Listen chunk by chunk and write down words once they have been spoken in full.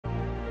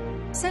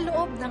Sa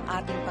loob ng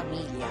ating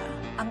pamilya,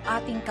 ang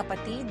ating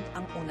kapatid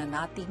ang una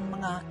nating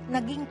mga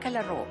naging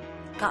kalaro,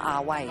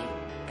 kaaway,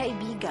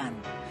 kaibigan,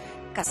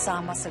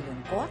 kasama sa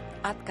lungkot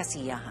at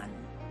kasiyahan.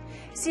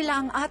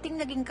 Sila ang ating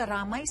naging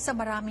karamay sa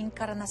maraming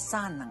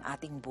karanasan ng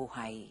ating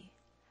buhay.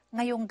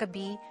 Ngayong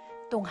gabi,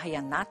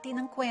 tunghayan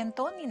natin ang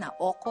kwento ni na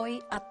Okoy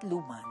at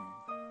Luman.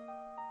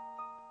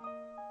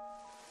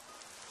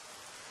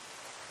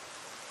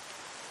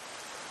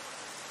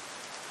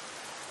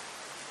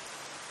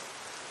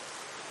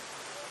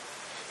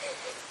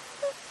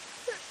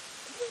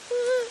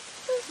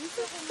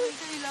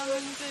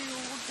 Kailangan kayo,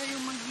 huwag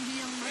kayong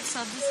maghihiyang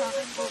magsabi sa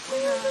akin po,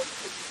 kuya.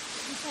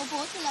 Opo,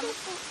 salamat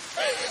po.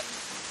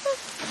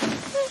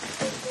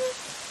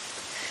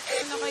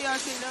 Ano kaya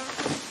sila?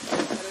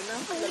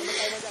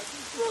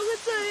 Bakit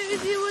tayo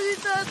hindi mo ni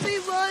Tatay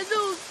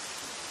Manong?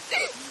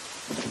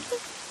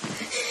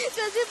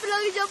 Kasi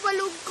lang siya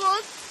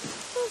malungkot.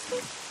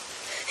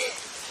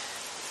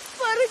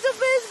 Parang sa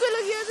best ko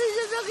lang yata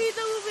siya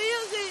nakita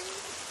umiyak eh.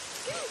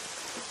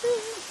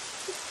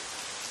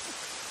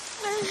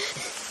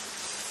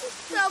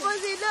 Sama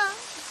sila.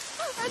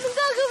 Anong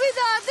gagawin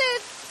natin?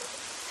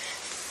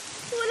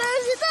 Wala na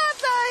si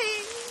Tatay.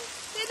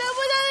 Kailangan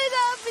mo na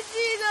nilapit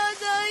si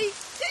Nanay.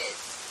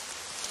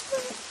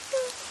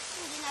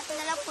 Hindi natin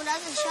alam kung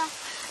nasan siya.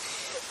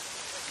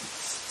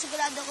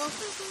 Sigurado ko,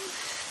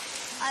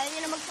 ayaw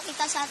niya na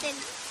magpakita sa atin.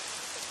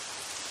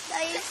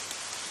 Dahil,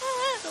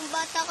 kung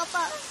bata ka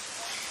pa,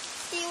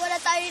 iwala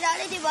tayo ni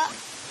Nanay, di ba?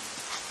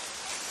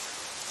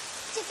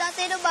 Si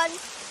Tatay naman,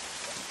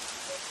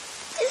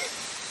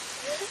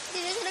 hindi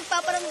na siya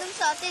nagpaparamdam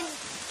sa atin.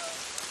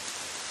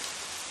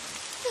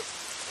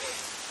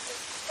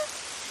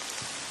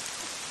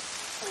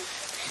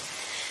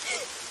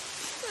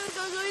 Ano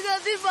gagawin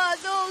natin,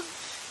 Manong?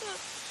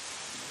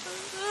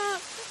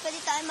 Pwede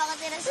tayo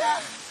makatira sa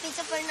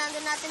Pizza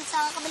Fernando natin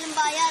sa kabilang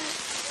bayan.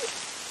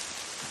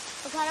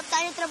 Maghanap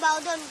tayo ng trabaho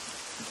doon.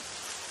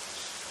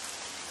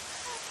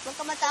 Huwag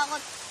ka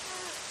matakot.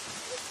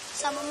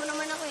 Sama mo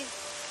naman ako eh.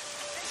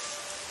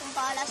 Kung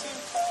pahala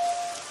sa'yo.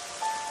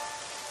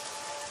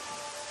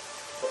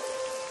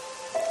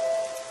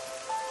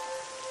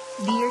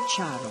 Dear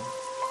Charo,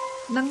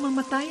 nang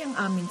mamatay ang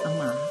aming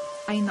ama,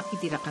 ay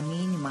nakitira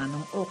kami ni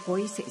Manong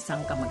Okoy sa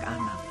isang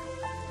kamag-anak.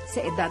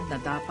 Sa edad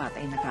na dapat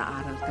ay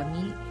nag-aaral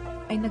kami,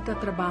 ay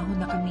nagtatrabaho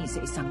na kami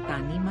sa isang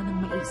taniman ng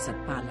mais at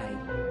palay.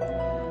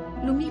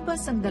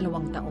 Lumipas ang 2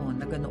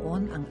 taon na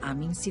ganoon ang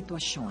aming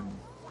sitwasyon.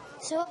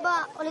 So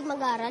ba ulit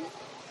mag-aaral?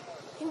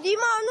 Hindi,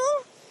 Manong.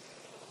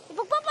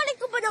 Ipagpapalit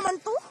ko ba naman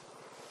to?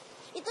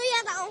 Ito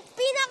yata ang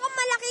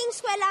pinakamalaking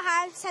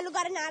eskwelahan sa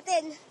lugar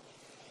natin.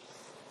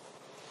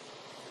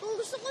 Kung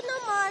gusto ko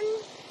naman,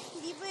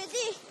 hindi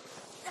pwede.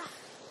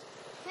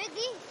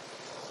 Pwede.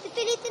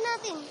 Pipilitin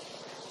natin.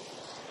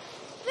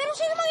 Pero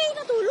sino magiging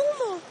katulong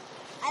mo?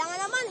 Alam nga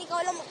naman, ikaw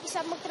lang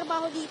isa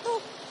magtrabaho dito.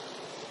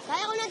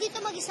 Kaya ko na dito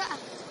mag-isa.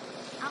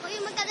 Ako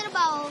yung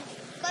magtatrabaho,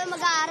 ikaw yung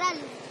mag-aaral.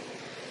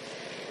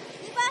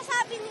 Di ba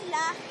sabi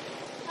nila,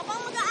 kapag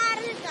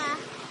mag-aaral ka,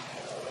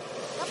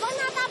 kapag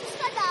natapos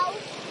ka daw,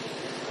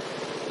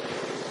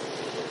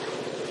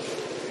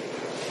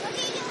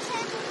 magiging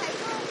masaya buhay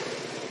ko.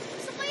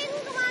 Gusto ko yun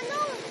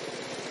Manong.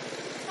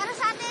 Para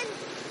sa atin,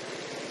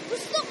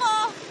 gusto ko,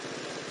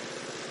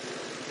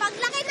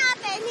 paglaki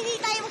natin, hindi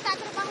tayo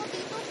magtatrabaho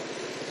dito.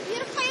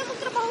 Hirap kayo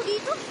magtrabaho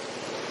dito.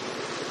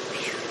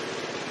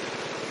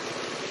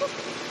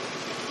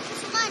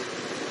 Susukan,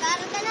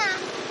 mag-aaral ka na.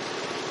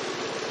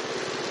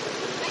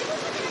 Ay, mo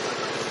ba talaga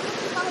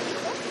magtrabaho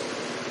dito?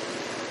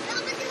 Wala ka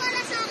ba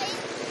tiwala sa akin?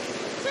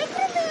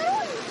 Siyempre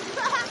meron.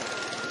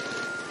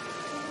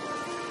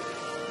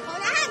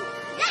 Paunahan!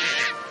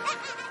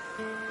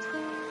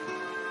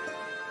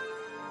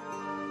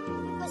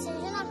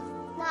 Pasensya na.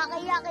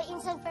 Nakakaya kay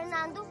Insan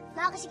Fernando.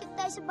 Nakakasikip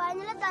tayo sa bahay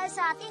nila dahil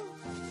sa atin.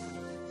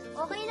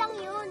 Okay lang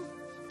yun.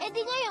 Eh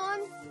di ngayon,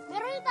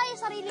 meron na tayo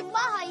sariling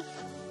bahay.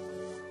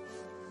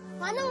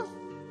 Manong,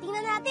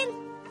 tingnan natin.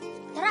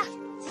 Tara.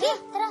 Sige,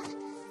 tara.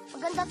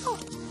 Maganda to.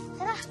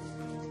 Tara.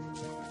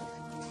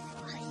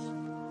 Ay.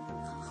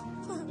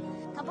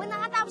 Kapag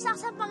nakatapos ako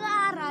sa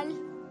pag-aaral,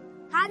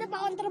 hanap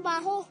ako ng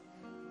trabaho.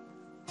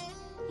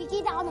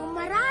 Kikita ko ng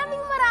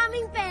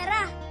maraming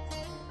pera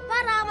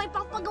para may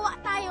pangpagawa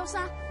tayo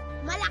sa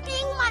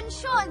malaking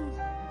mansyon.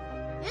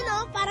 Yun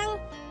o, parang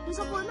yung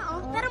sa puno o.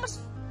 Pero mas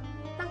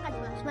tangkad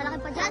ba? Mas malaki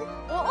pa dyan?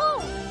 Oo.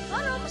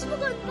 Ano, mas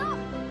maganda.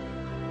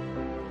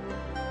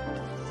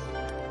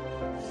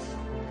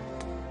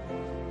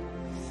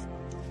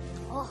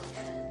 Oh.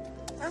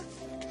 Ha?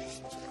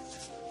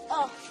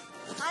 Oh.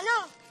 Ano?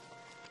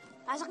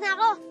 Pasok na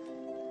ako.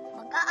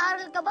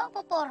 Mag-aaral ka ba o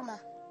paporma?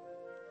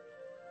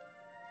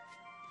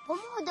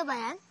 Pumuda ba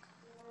yan?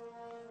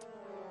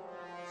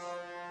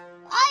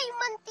 Ay,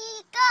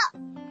 mantika!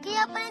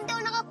 Kaya pala hindi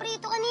ako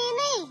nakaprito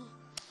kanina eh.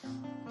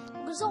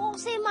 Gusto ko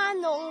kasi,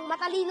 Manong,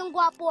 matalinong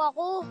gwapo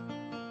ako.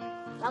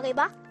 Bagay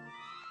ba?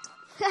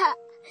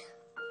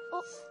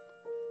 Oh,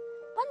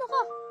 paano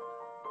ka?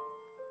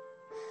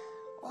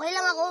 Okay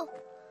lang ako.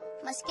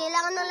 Mas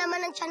kailangan ng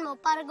laman ng tiyan mo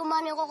para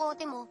gumana yung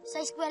kokote mo sa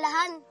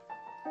eskwelahan.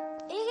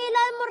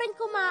 Kailangan mo rin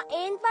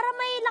kumain para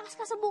may lakas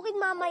ka sa bukid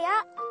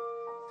mamaya.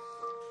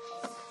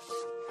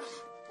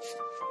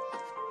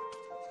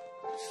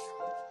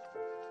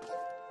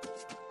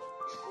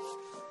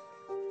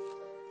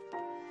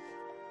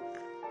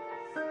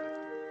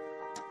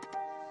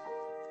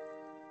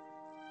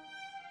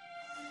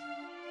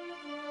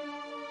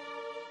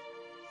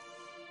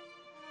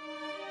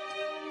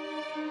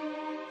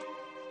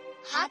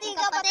 Ating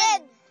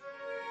kapatid!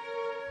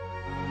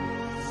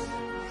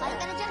 Kaya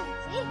ka na dyan.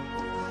 Sige.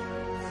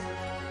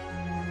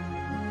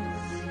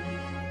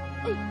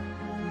 Uy!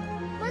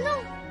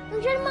 Manong!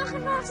 Nandiyan ang mga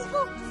kaklase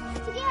ko.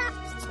 Sige ha.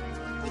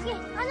 Sige.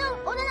 Manong,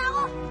 una na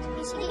ako.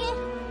 Sige.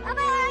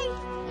 Bye-bye.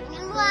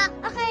 Tingnan mo ha.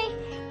 Okay.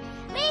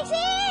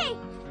 Macy!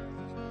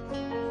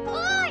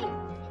 Uy!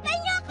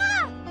 Hintayin niyo ako!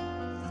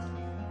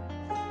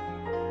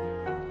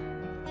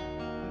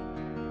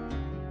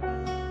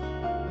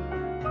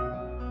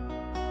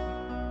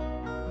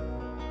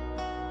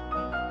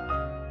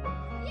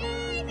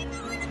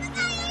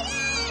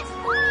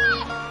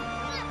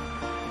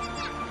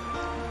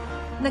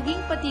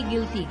 Naging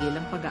patigil-tigil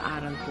ang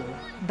pag-aaral ko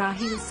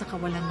dahil sa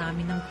kawalan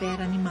namin ng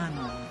pera ni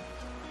Manong.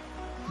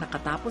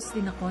 Nakatapos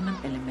din ako ng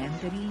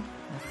elementary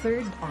na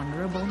 3rd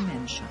honorable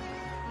mention.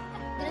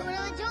 Ganun mo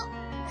naman, Jo.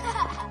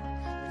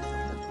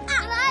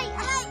 Aray!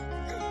 Aray!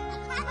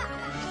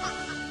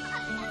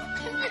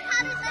 Ano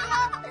nangyari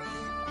sa'yo?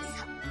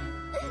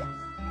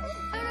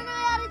 Ano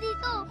nangyari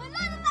dito? Wala,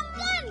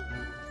 natanggal!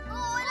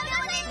 Oo, wala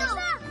dito.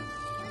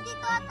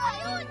 Nandito ata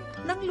yun.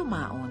 Nang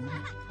lumaon,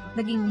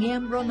 naging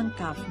miyembro ng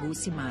CAFGU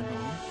si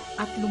Manong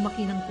at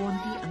lumaki ng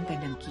konti ang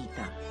kanyang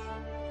kita.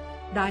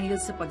 Dahil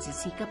sa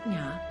pagsisikap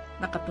niya,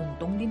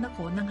 nakatuntong din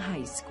ako ng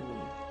high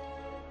school.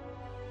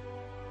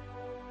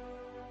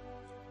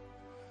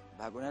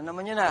 Bago na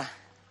naman yun, ah.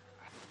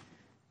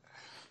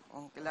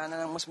 Ang kailangan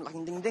ng mas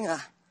malaking dingding,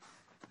 ah.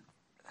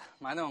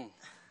 Manong,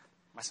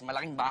 mas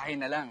malaking bahay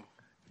na lang.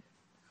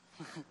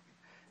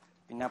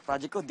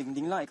 Pinaproject ko,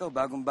 dingding lang. Ikaw,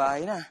 bagong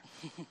bahay na.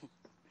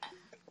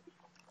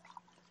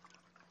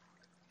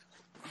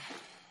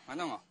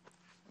 Manong, oh.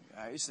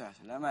 Ayos na,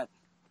 salamat.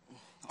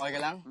 Okay ka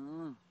lang?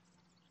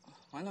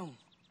 Manong,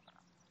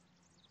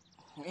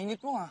 ang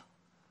init mo, ah.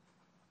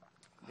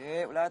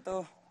 Hindi, wala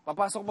to.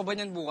 Papasok pa ba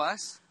niyan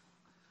bukas?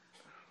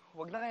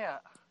 Huwag na kaya.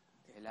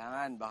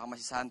 Kailangan, baka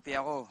masisanti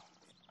ako.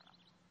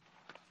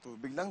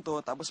 Tubig lang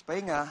to, tapos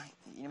pahinga.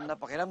 Iinom na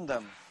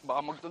pakiramdam. Baka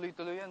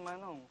magtuloy-tuloy yan,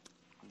 Manong.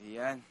 Hindi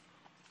yan.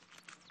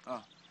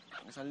 Oh,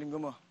 isang linggo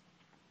mo.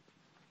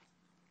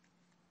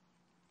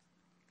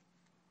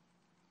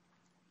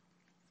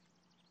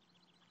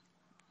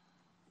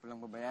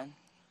 Walang ba yan?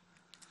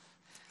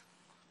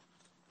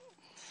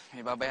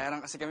 May babayaran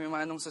kasi kami,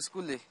 Manong, sa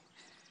school, eh.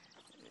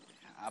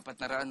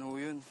 400 ho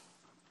yun.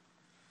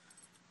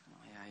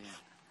 Kaya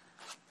yan.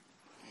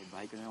 May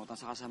bahay ko na utang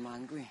sa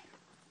kasamahan ko, eh.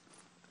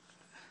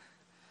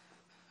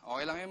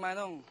 Okay lang yun,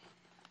 Manong.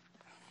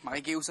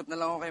 Makikiusap na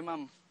lang ako kay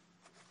Ma'am.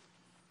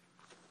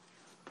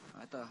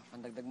 Ito,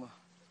 pandagdag mo.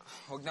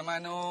 Huwag na,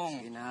 Manong.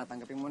 Sige na,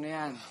 tanggapin mo na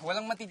yan.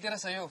 Walang matitira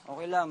sa'yo.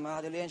 Okay lang,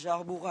 makadilihan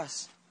ako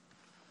bukas.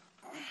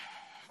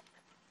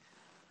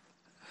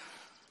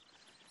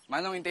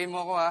 Manong, hintayin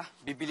mo ako, ha.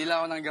 Bibili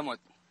lang ako ng gamot.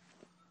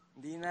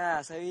 Hindi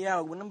na, sa'yo yan.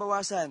 Huwag mo nang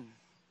bawasan.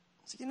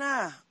 Sige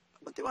na,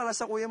 ba't tiwala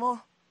sa kuya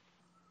mo?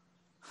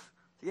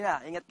 Sige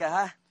na, ingat ka,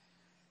 ha?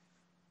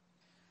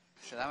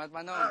 Salamat,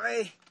 Manong.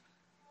 Okay.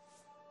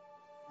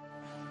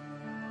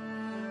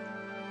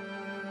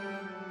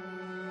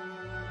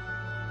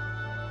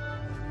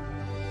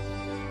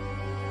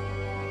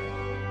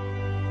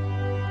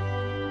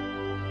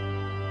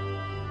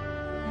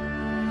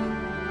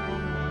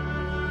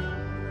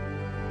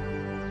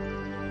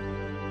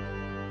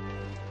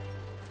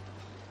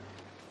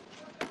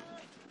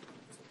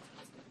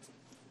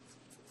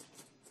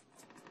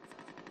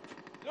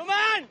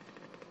 Luman!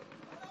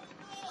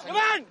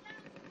 Luman!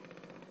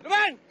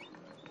 Luman!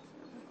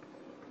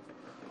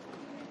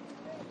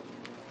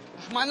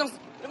 Manong,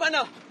 Luman,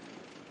 oh!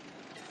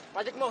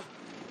 Project mo.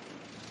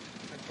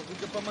 Nagpagod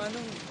ka pa,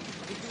 Manong.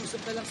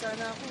 Makikiusap na lang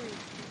sana ako, eh.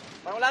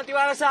 Parang wala kang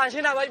tiwala sa akin.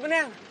 Sige na, balik mo na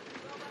yan.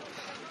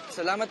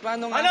 Salamat,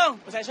 Manong. Manong,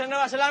 pasensya na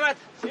naman. Salamat.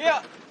 Sige.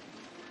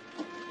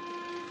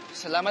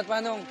 Salamat,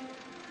 Manong.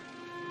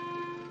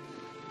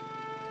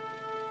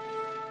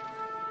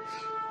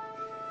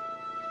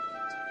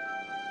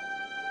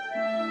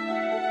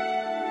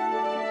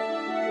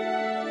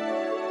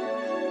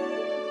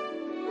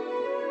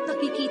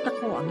 Nakikita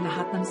ko ang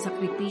lahat ng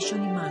sakripisyo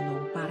ni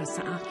Manong para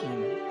sa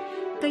akin.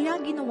 Kaya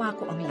ginawa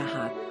ko ang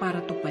lahat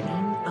para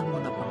tuparin ang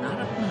mga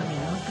pangarap namin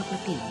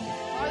magkapatid.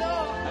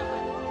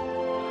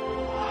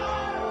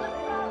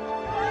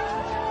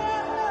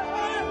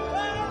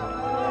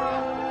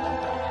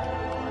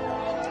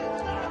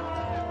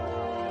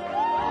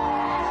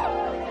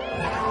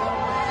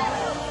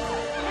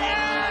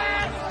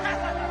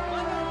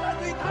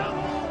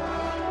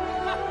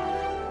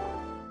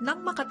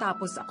 Nang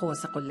makatapos ako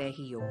sa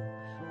kolehiyo,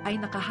 ay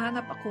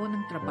nakahanap ako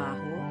ng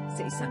trabaho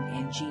sa isang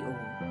NGO.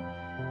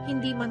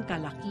 Hindi man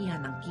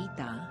kalakihan ang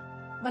kita,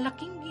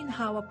 malaking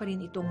ginhawa pa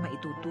rin itong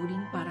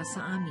maituturing para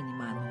sa amin ni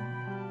Manong.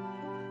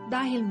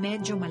 Dahil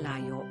medyo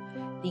malayo,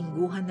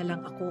 lingguhan na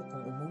lang ako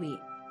kung umuwi.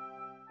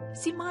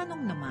 Si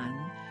Manong naman,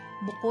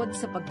 bukod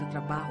sa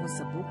pagtatrabaho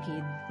sa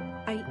bukid,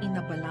 ay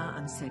inabala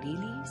ang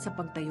sarili sa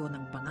pagtayo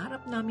ng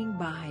pangarap naming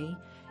bahay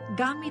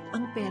gamit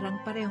ang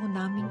perang pareho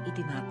naming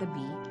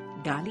itinatabi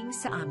galing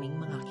sa aming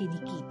mga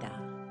kinikita.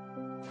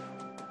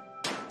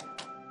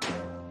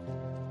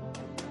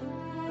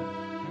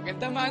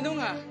 Ganda, Manong,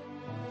 ah.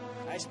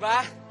 Ayos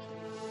ba?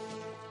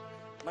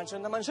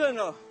 Mansyon na mansyon,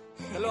 no?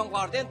 2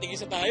 kwarto yan,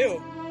 tigisa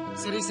tayo.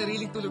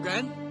 Sari-sariling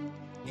tulugan?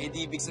 Eh,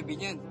 di ibig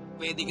sabihin yan,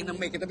 pwede ka nang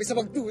may katabi sa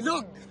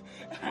pagtulog.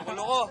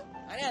 Kulo ko.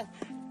 Ano yan?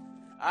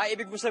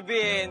 Ibig mo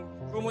sabihin,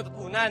 kumot at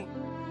unan.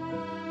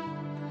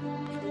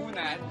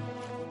 Unan,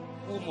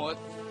 kumot,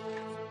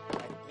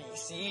 at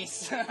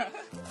misis.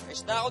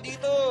 Ayos na ako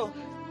dito.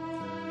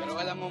 Pero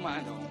alam mo,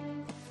 Manong,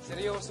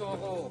 seryoso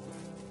ako.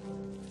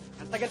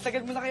 Ang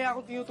tagal-tagal mo na kaya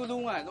akong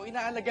tinutulungan o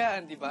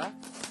inaalagaan, di ba?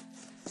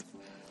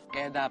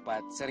 Kaya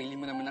dapat, sarili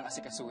mo naman ang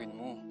asikasuhin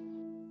mo.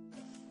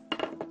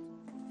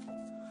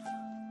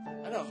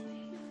 Ano?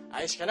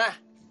 Ayos ka na.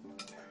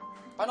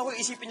 Paano ko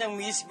isipin niyang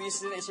miss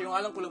na isa yung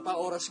alam ko lang pa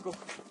oras ko?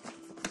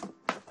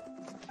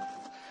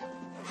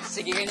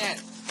 Sige, ganyan.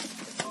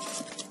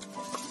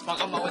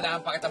 Baka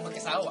maunahan pa kita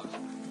mag-asawa.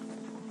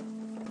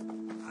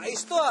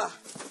 Ayos to ah.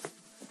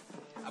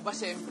 Aba,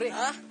 siyempre.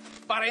 Ha?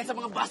 Para yan sa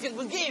mga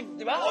basketball game,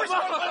 di ba? Oy,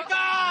 sumagal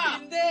ka!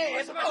 Hindi!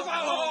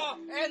 Sumagal!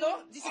 Eh,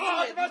 no?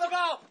 Sumagal! Sumagal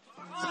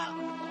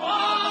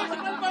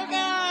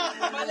ka!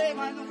 Mali,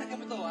 Manong, hindi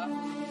mo to, ha?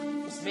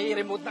 May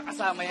remote na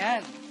kasama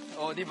yan.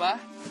 O, di ba?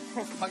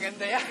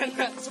 Maganda yan.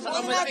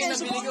 Subukan mo na kayo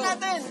nabili ko.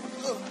 natin!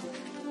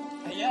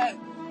 Ayan.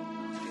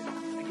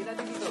 Lagyan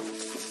natin dito.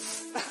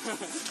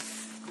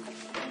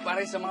 Para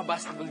sa mga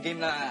basketball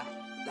game na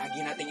lagi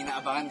nating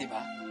inaabangan, di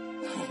ba?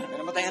 Kaya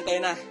naman tayo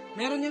na.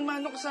 Meron yan,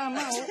 Manong, kasama,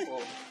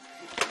 oh.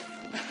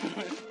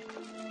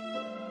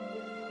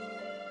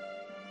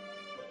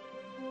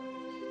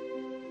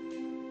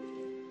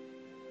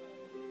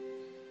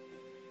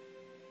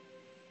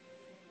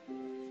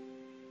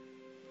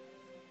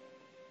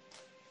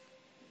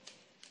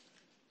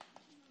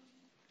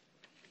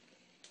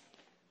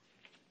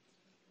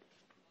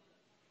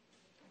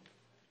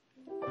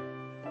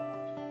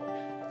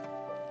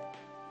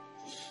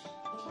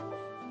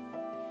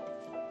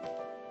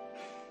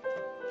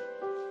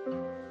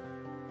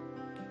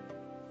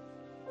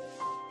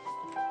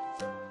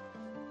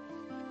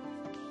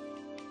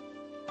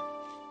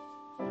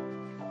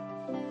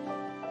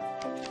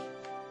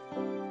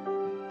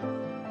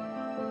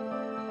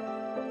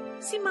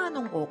 Si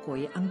Manong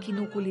Okoy ang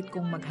kinukulit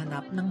kong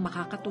maghanap ng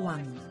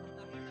makakatuwang,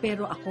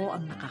 pero ako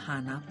ang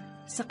nakahanap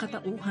sa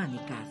katauhan ni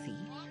Kathy.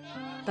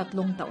 3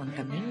 taon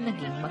kaming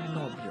naging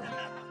magnobyo.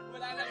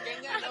 Wala nang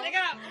ganyan, no?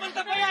 Teka,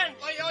 kumanta pa yan!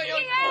 Oy!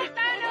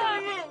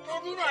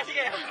 Hindi na,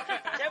 sige.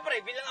 Siyempre,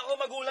 bilang ako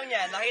magulang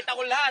niya, nakita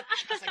ko lahat.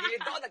 Sa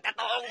gilid ko,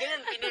 nagtatawang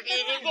ganyan,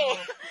 pinipigil ko.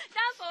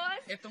 Tapos?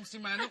 Etong si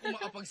Manong, kung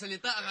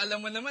makapagsalita, akala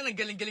mo naman ang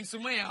galing-galing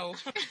sumayaw.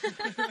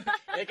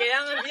 Kaya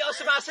nga hindi ako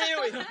sumasayo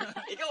eh.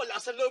 Ikaw,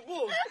 lakas sa loob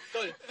mo.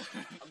 Tol,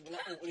 pag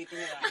nauulitin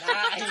mo na,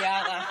 nakakahiya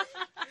ka.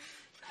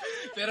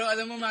 Pero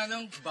alam mo,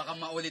 Manong, baka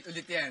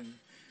maulit-ulit yan.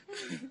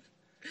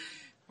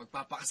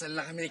 Magpapakasal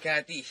na kami ni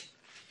Cathy.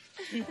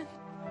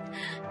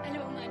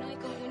 Alam mo, Manong,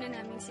 ikaw una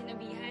naming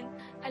sinabihan.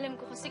 Alam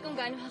ko kasi kung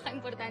gaano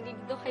kaka-importante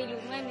dito kay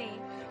Luman eh.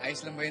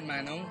 Ayos lang ba yun,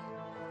 Manong?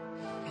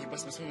 May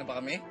basbas mo na ba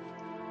kami?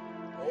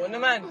 Oo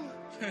naman.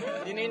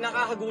 Hindi na yung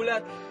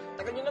nakakagulat.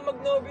 Tagal nyo na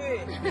magnobyo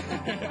eh.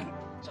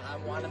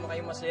 Tsaka mukha naman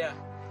kayong masaya.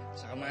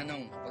 Saka,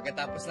 Manong,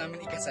 pagkatapos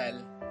namin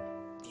ikasal,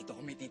 dito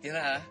kami titira,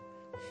 ha?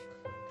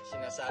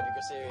 Sinasabi ko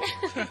sa'yo eh.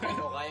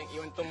 Hindi ko kayang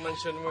iwan tong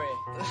mansyon mo eh.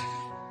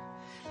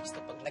 Basta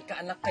pag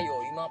nagkaanak kayo,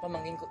 yung mga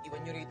pamangkin ko,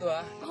 iwan nyo rito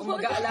ha. Ako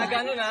mag-aalaga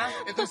nun ha.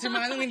 Itong si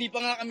Manong, hindi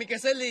pa nga kami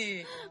kasal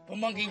eh.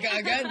 Pamangkin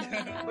ka agad.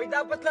 Hoy,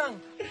 dapat lang.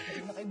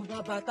 Hindi na kayo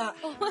magbabata.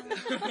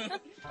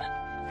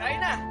 Kain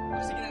na.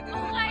 Sige natin.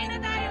 Kain na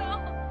tayo!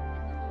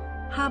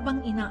 Habang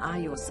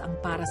inaayos ang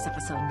para sa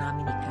kasal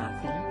namin ni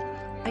Kathy,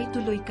 ay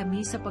tuloy kami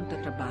sa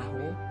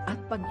pagtatrabaho at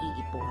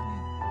pag-iipon.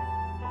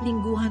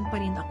 Lingguhan pa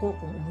rin ako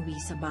kung umuwi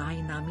sa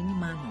bahay namin ni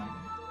Manong.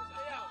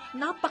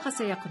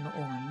 Napakasaya ko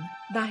noon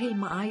dahil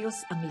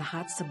maayos ang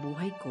lahat sa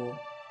buhay ko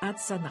at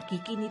sa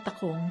nakikinita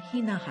kong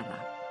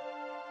hinaharap.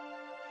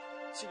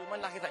 Si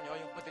Luman, nakita nyo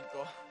yung kapatid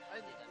ko?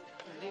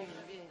 Hindi.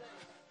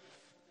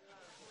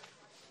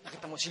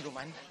 Nakita mo si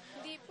Luman?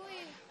 Hindi po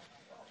eh.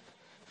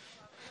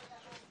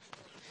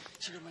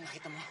 Si Luman,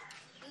 nakita mo?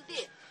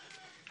 Hindi.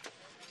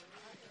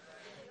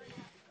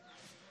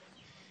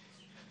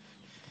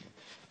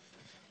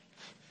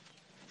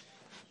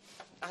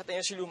 Nakita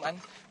nyo si Luman?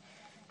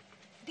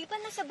 Di ba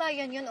nasa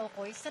bayan yun,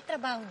 Okoy, sa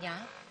trabaho niya?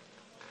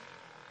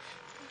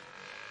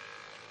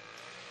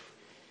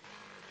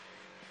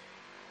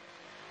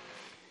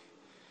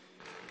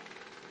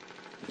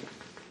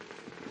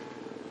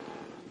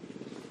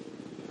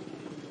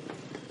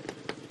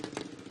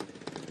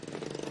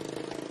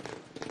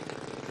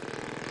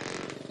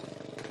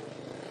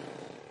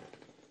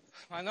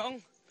 Manong?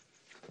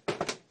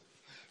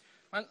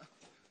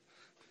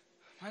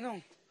 Manong?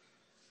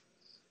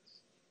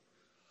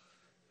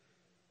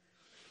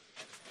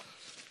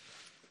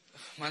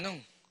 Manong?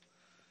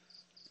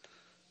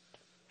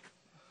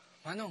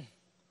 Manong?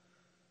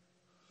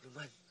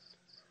 Luman,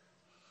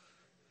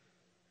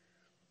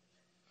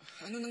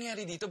 Ano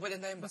nangyari dito? Ba't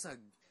ang tayong basag?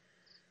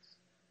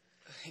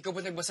 Ikaw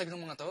ba nagbasag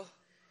ng mga to?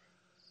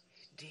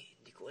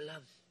 hindi ko alam.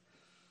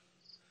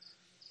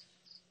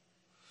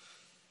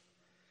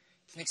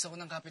 Tinext ako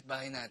ng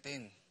kapitbahay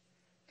natin.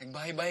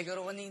 Nagbahay-bahay ka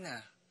raw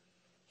kanina.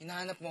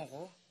 Hinahanap mo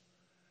ako?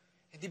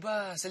 Eh di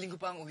ba sa linggo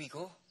pa ang uwi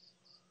ko?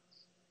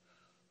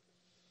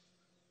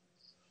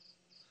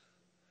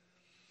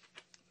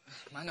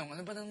 Manong,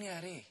 ano ba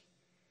nangyari?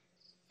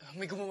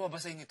 May gumawa ba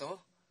sa'yo nito?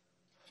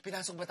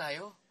 Pinasok ba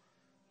tayo?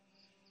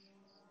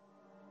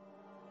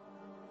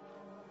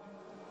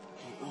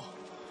 Oo.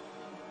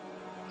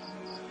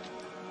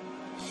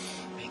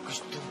 May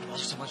gusto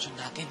pumasok sa mansyon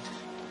natin.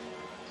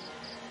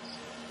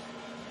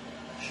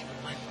 Eh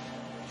naman,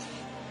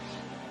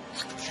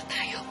 nakatila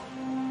tayo.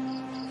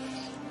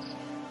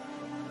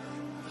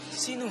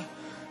 Sino?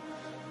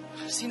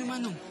 Sino,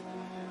 Manong?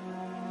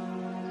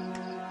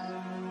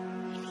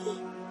 Ano?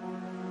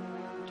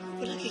 Hindi ko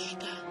pa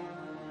nakikita.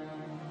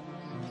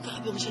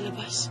 Nakaabang sa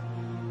labas.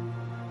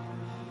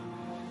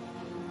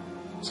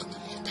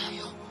 Saktan nila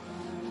tayo.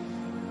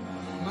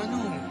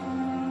 Manong?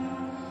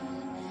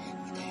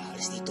 Hindi tayo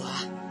alis dito,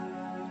 ha?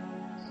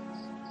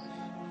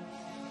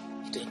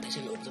 Dito lang tayo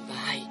sa loob ng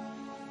bahay.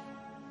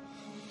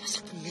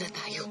 Nasaktan nila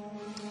tayo.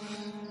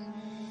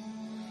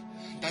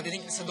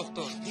 Dadaling ka sa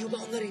doktor. Hindi mo ba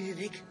ako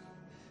naririnig?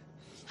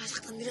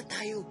 Nasaktan nila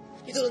tayo.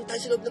 Dito lang tayo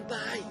sa loob ng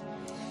bahay.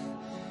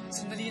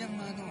 Sandali lang,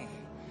 Manong.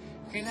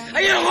 Kailangan...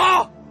 Ayun ako!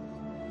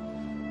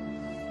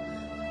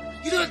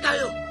 Dito lang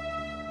tayo!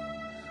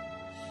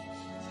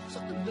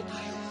 Nasaktan nila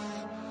tayo.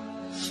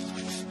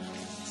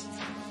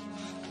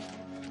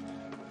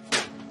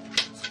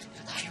 Nasaktan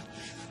nila tayo.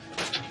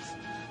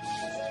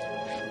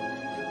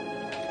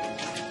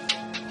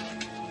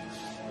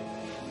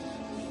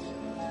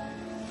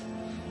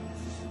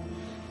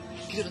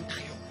 Dito lang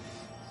tayo.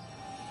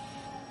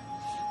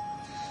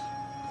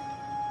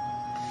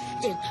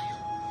 Dito lang tayo.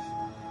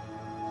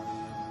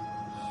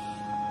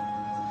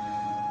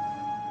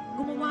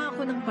 Gumawa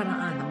ako ng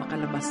paraan na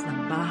makalabas ng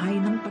bahay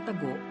ng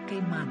patago kay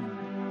Manong.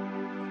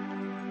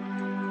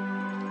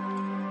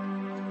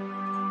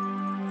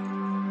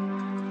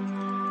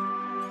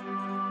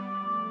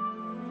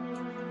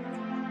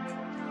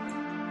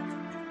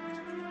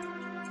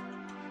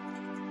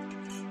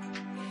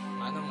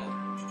 Manong mo,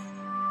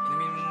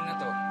 inumin mo muna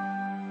to.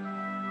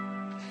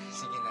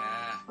 Sige na.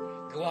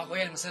 Gawa ko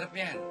yan. Masarap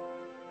yan.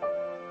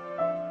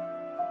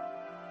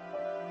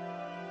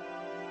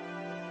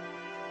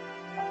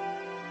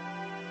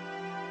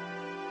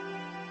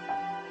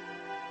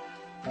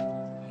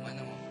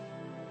 Manong mo.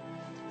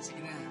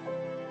 Sige na.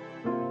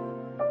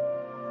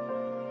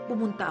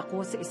 Pumunta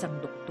ako sa isang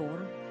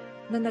doktor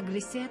na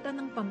nagreseta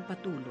ng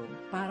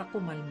pampatulog para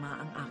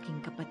kumalma ang aking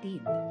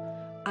kapatid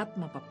at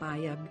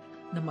mapapayag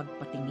na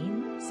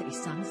magpatingin sa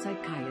isang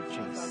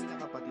psychiatrist. Sabi ng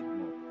kapatid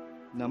mo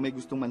na may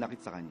gustong manakit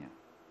sa kanya.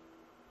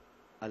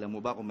 Alam mo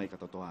ba kung may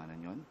katotohanan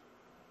yon?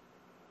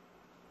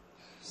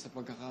 Sa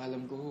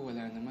pagkakaalam ko,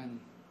 wala naman.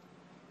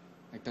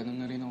 Nagtanong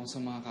na rin ako sa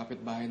mga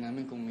kapitbahay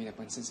namin kung may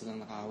napansin silang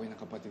nakaaway ng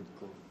kapatid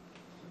ko.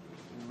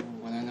 Pero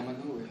wala naman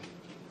ho eh.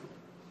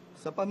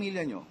 Sa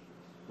pamilya nyo,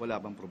 wala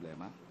bang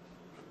problema?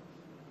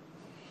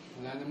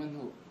 Wala naman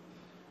ho.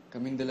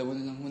 Kaming dalawa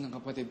na lang ho ng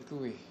kapatid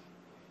ko eh.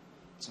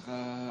 Tsaka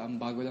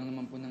ang bago lang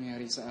naman po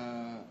nangyari sa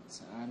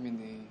amin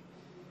eh,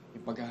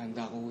 yung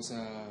paghahanda ko ho sa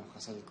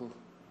kasal ko.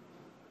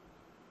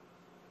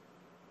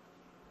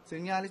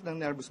 Senyalis ng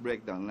nervous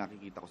breakdown na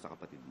nakikita ko sa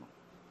kapatid mo.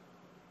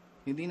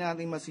 Hindi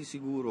natin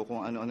masisiguro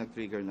kung ano ang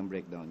nag-trigger ng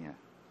breakdown niya.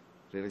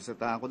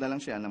 Reresetahan ko na lang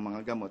siya ng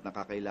mga gamot na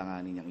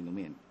kakailanganin niyang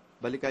inumin.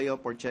 Balik kayo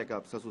for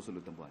check-up sa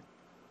susunod na buwan.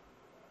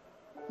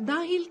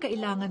 Dahil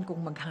kailangan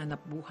kong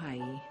maghanap buhay,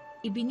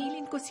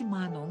 ibinilin ko si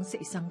Manong sa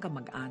isang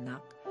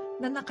kamag-anak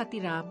na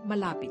nakatira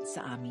malapit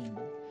sa amin.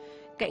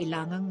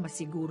 Kailangang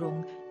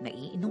masigurong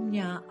naiinom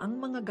niya ang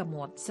mga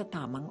gamot sa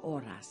tamang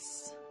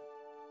oras.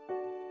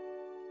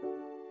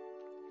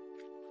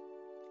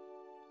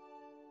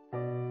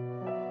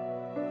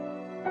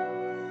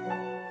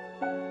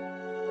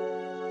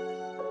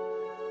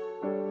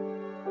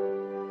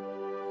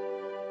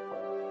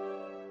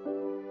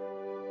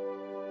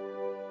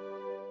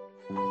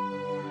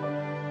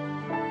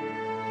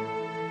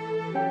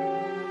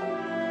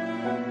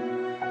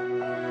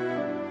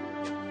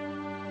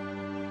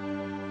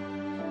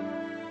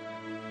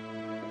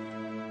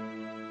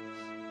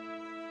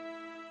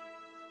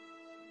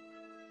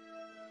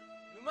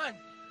 Luman!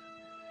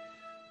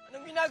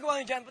 Anong ginagawa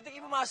niyo dyan? Pati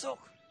kayo pumasok.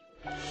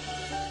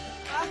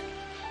 Ha?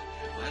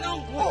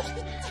 Anong? Oh!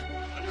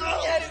 Ano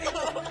nangyari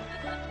dito?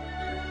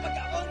 Pag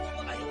ako ang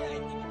kumakahinga,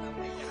 hindi kita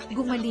maiyakan.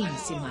 Gumaling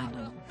si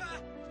Manong.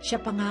 Siya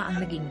pa nga ang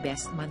naging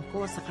best man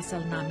ko sa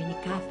kasal namin ni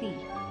Kathy.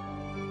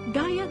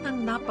 Gaya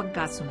ng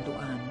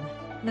napagkasunduan,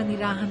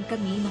 Nanirahan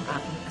kami ng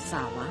aking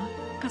asawa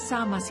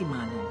kasama si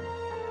Manong.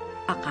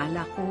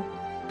 Akala ko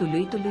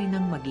tuloy-tuloy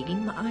nang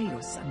magiging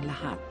maayos ang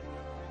lahat.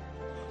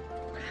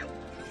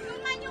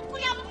 Luman, yung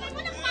kulamok mo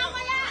nang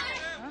mawala!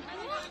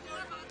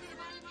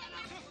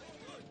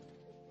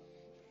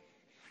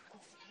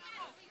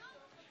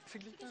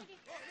 Saglit na.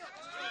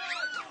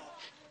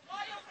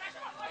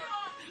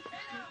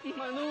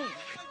 Manong!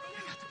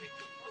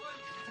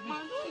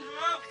 Manong!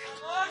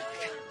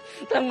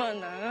 Tama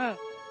na.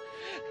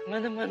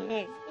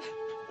 Manong.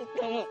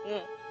 Tama na.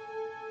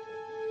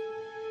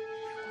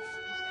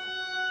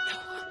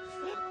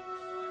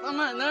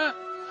 Tama na.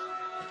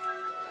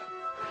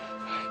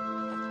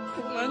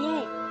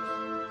 Manong!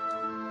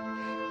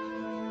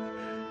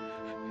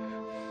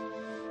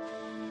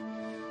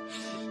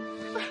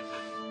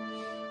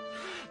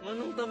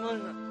 Manong, tama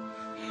na.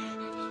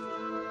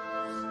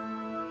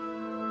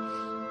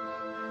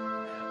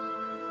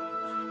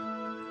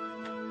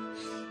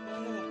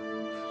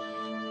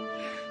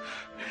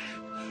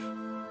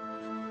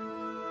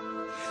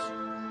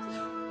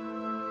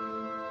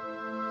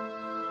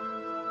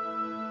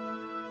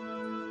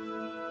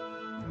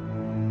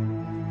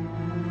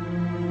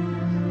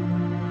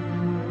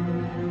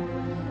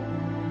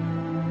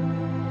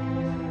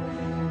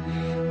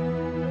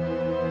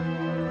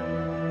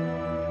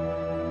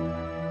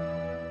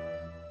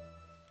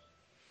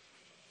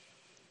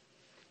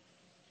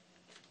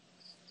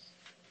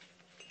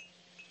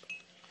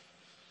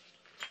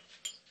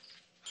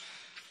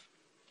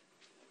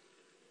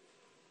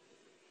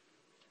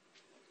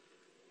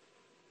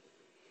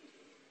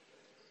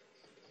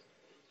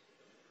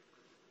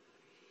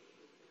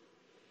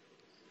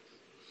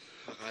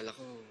 Akala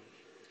ko,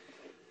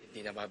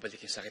 hindi na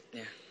babalik yung sakit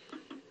niya.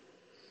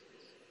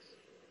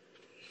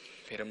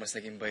 Pero mas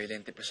naging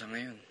violente pa siya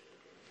ngayon.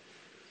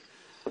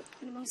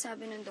 Ano bang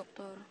sabi ng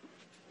doktor?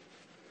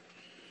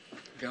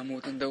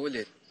 Gamutan daw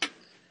ulit.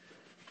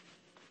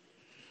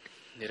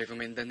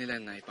 Nirekomenda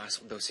nila na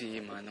ipasok daw si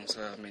Manong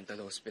sa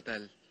mental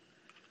hospital.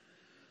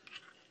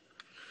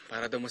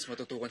 Para daw mas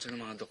matutukan siya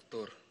ng mga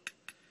doktor.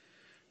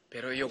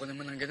 Pero ayoko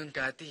naman ng ganun,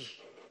 Kati.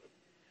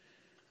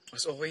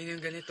 Mas okay na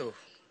yung ganito.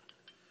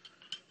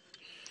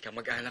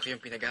 Kamag-anak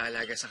yung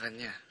pinag-aalaga sa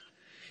kanya.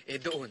 Eh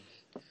doon,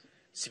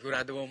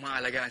 sigurado mo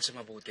maalagaan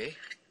siya mabuti?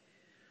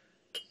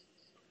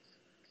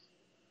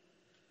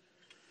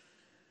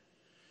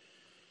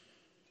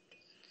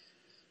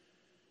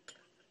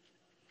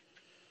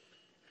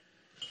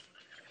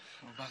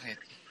 O bakit?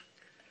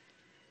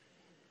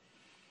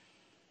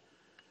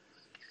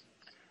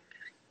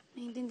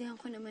 Naiintindihan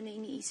ko naman na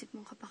iniisip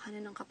mong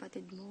kapakanan ng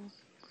kapatid mo.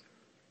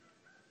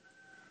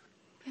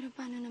 Pero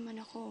paano naman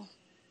ako?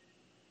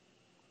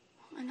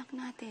 Ang anak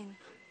natin.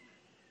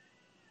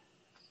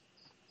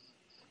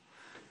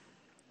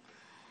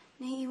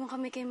 Naiiwan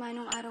kami kay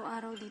Manong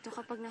araw-araw dito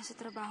kapag nasa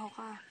trabaho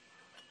ka.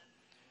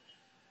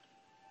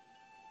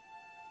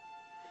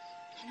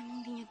 Alam mo,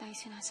 hindi niya tayo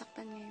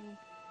sinasaktan ngayon.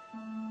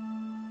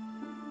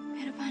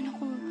 Pero paano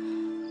kung...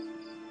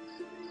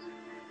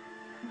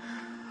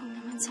 Huwag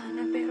naman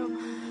sana, pero...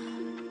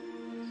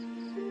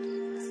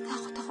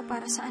 Takot ako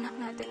para sa anak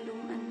natin,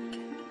 Luman.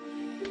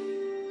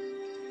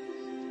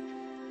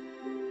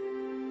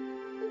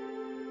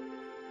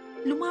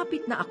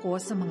 Lumapit na ako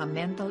sa mga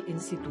mental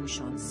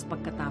institutions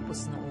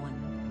pagkatapos noon.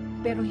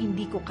 Pero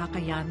hindi ko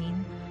kakayanin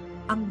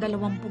ang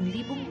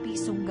 20,000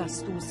 pisong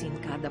gastusin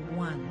kada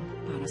buwan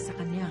para sa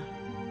kanya.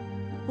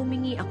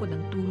 Humingi ako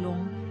ng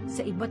tulong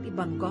sa iba't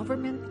ibang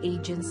government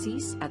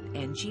agencies at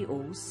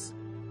NGOs,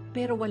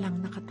 pero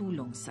walang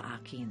nakatulong sa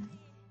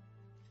akin.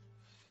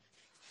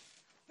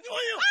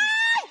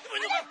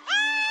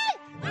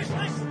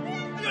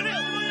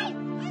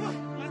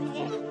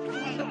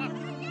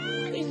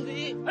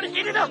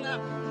 Sige na!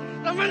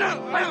 Tama na!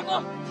 Bahay mo to!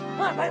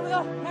 Bahay mo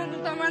to!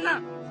 Manong, tama na!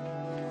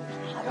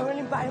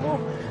 Agawan yung bahay mo!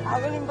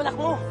 Agawan yung balak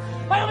mo!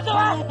 Bahay mo to,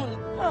 ha!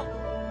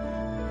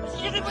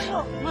 Sige ba nyo?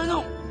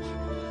 Manong!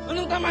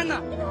 Manong, tama na!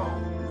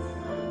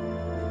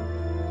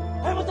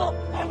 Bahay mo to!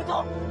 Bahay mo to!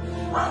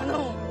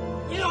 Manong!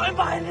 Ino ko yung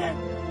bahay na yan!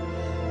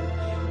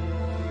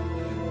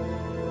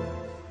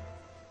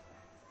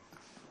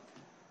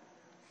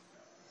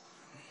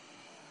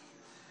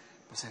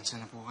 Pasensya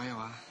na po kayo,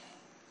 ha?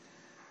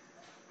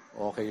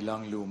 Okay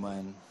lang,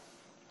 Luman.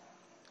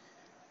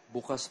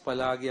 Bukas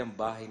palagi ang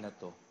bahay na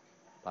to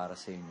para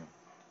sa inyo.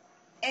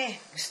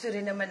 Gusto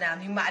rin naman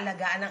namin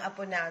maalagaan ang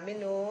apo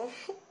namin, oh.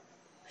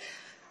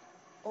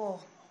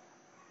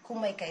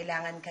 Kung may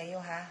kailangan kayo,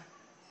 ha?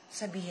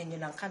 Sabihin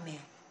nyo lang kami.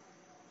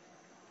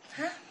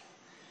 Ha?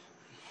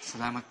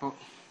 Salamat po.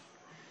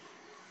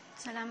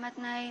 Salamat,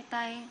 Nay,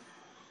 Tay.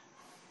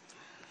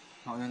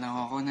 Mauna na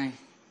ako, Nay.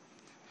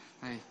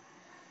 Tay.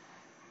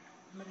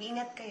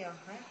 Mag-ingat kayo,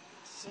 ha?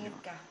 Ingat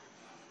ka.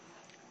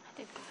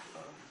 Hatid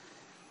ko.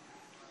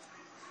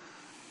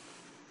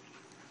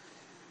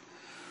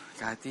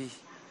 Kati,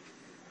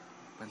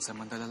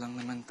 pansamantala lang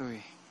naman to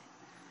eh.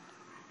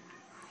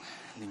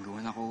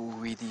 Lingguhan ako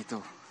uuwi dito.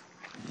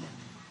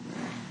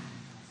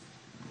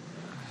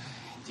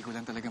 Hindi ko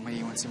lang talaga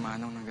maiiwan si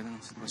Manong ng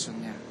ganang sitwasyon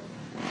niya.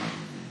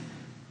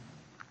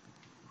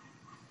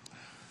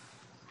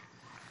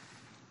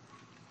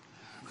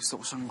 Gusto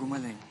ko siyang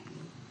gumaling.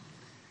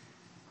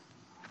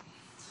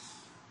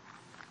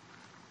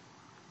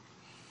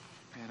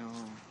 Pero,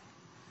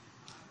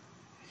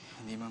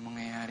 hindi man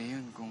mangyayari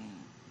yun kung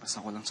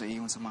basta ko lang siya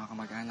iyon sa mga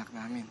kamag-anak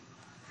namin.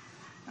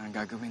 Ang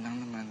gagawin lang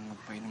naman,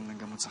 magpainom ng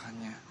gamot sa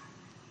kanya.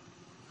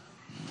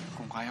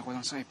 Kung kaya ko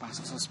lang siya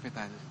ipasok sa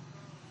ospital,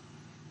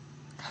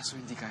 kaso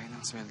hindi kaya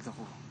ng sweldo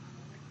ko.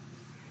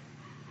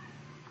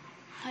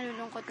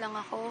 Nalulungkot lang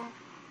ako.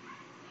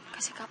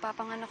 Kasi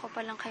kapapanganak ko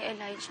pa lang kay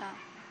Elijah.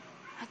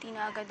 At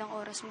inaagad ang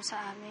oras mo sa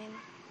amin.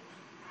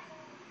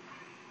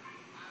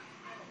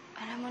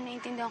 Alam mo,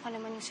 naiintindihan ko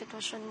naman yung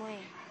sitwasyon mo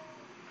eh.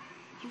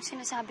 Yung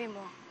sinasabi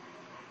mo.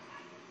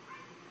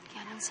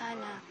 Kaya lang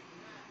sana,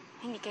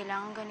 hindi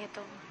kailangan ganito.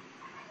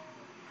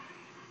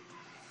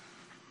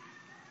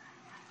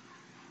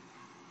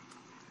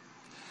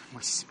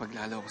 Magsisipag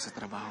lalo ako sa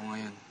trabaho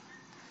ngayon.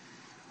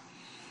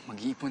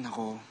 Mag-iipon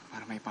ako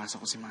para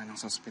maipasok ko si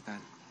Manong sa ospital.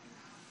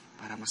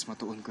 Para mas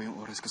matuon ko yung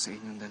oras ko sa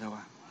inyong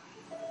dalawa.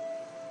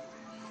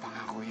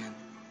 Pangako yan.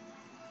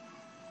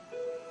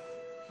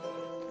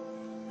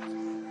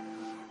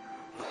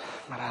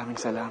 Maraming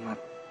salamat.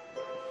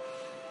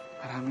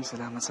 Maraming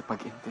salamat sa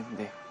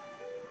pag-intindi.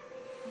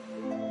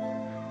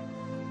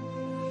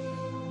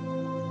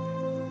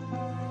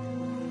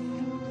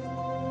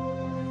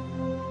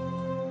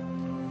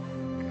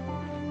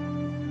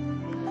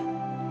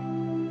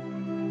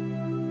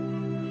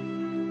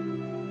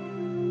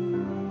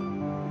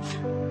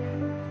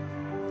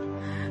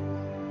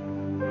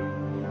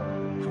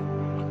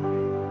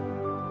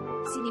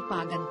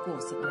 Sinipagan ko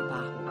sa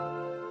trabaho.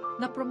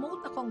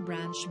 Na-promote akong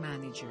branch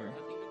manager,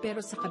 pero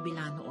sa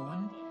kabila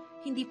noon,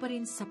 hindi pa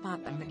rin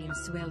sapat ang naging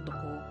sweldo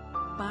ko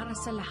para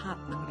sa lahat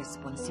ng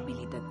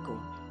responsibilidad ko.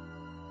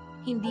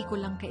 Hindi ko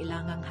lang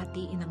kailangang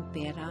hatiin ang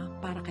pera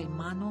para kay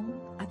Manong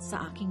at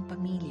sa aking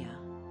pamilya.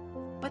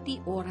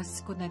 Pati oras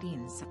ko na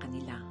rin sa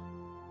kanila.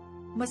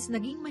 Mas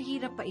naging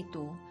mahirap pa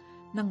ito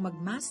nang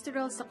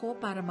mag-masterals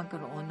ako para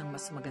magkaroon ng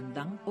mas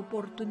magandang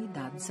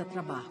oportunidad sa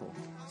trabaho.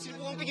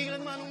 Sino ang pigilan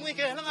Manong mo eh?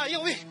 Kaya lang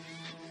ayaw eh.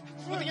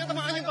 Buti niya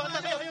tamaan yung bata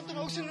kaya ayaw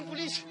tumawag sila ng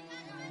pulis.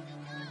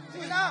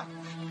 Sige na!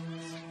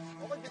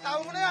 Okay,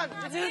 bitawan mo na yan!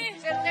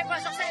 Sir,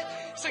 pasok, sir!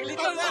 Saglit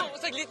lang ho!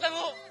 Saglit lang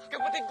ho!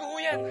 Kapatid ko ho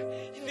yan!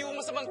 Hindi mo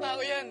masamang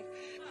tao yan!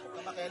 Huwag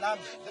ka makialam.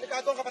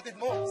 Delikado ang kapatid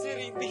mo. Sir,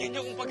 bigyan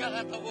niyo kong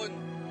pagkakataon.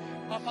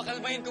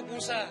 Papakalmahin ko po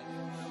siya.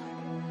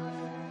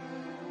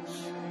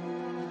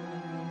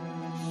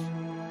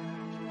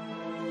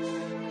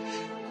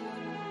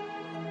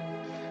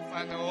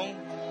 Manong?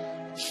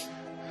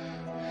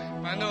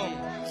 Manong?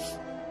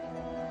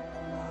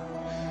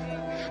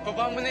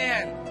 Baba mo na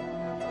yan.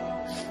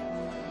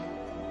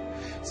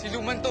 Si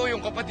Luman to, yung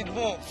kapatid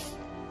mo.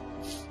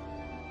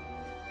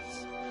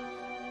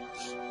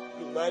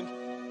 Luman?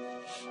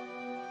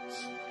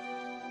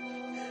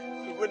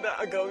 Luman,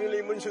 naagaw yung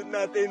lemon shoot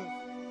natin.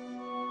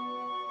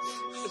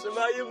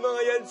 Masama yung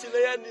mga yan, sila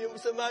yan. Yung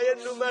masama yan,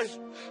 Luman.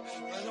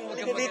 Manong, huwag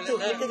kang Halika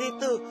mag-alala.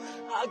 dito.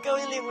 Aagaw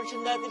yung lemon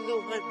shoot natin,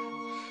 Luman.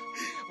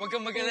 Huwag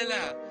kang mag-alala.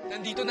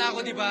 Nandito na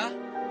ako, di ba?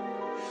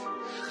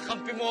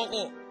 Kakampi mo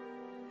ako.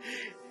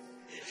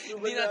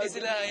 Hindi natin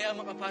sila kaya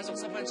makapasok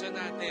sa mansyon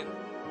natin.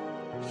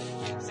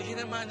 Sige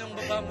na, Manong,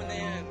 baba mo na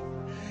yan.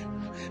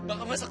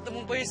 Baka masaktan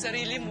mo pa yung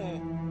sarili mo.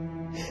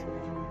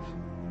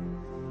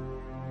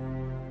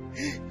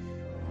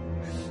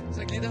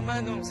 Saglit na,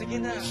 Manong. Sige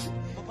na.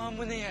 Baba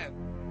mo na yan.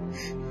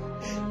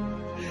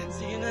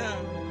 Sige na.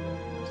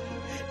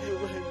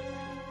 Luman.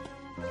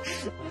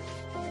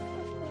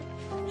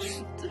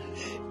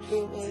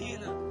 Sige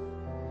na.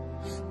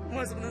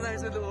 Pumasok na tayo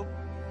sa loob.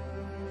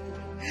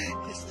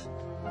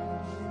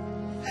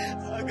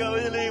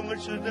 Agawan nila yung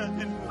mansyon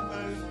natin,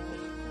 Luman.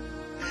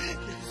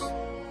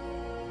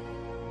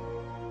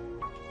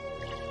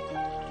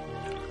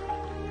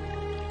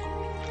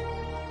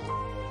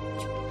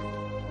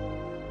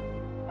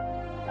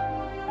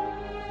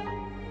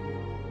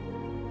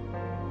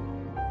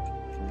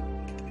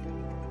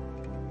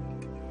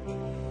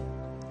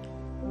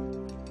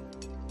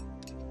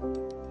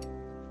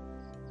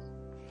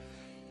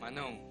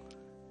 Manong,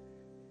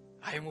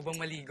 ayaw mo bang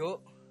maligo?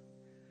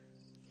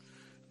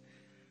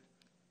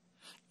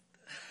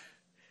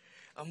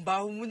 Ang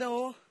baho mo na,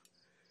 oh.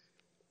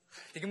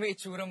 Tingnan mo yung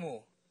itsura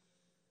mo.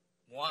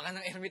 Mukha ka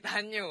ng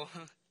ermitanyo.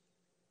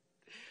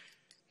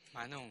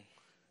 Manong,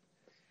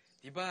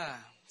 di ba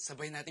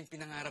sabay nating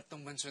pinangarap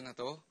tong mansyon na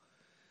to?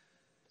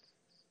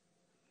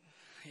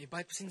 Eh,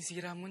 bakit pa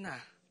sinisira mo na?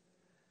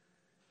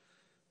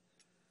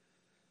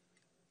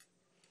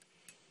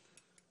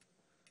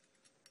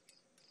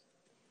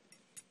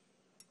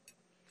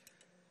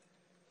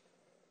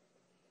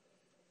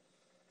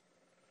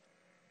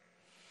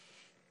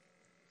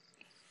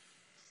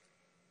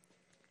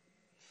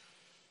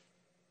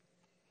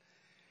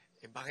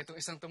 Bakit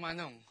itong isang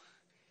tumanong?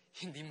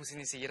 Hindi mo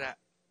sinisira.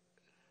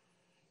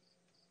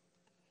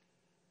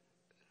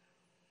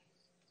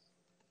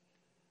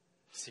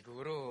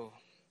 Siguro,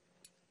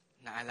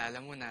 naalala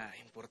mo na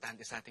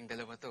importante sa ating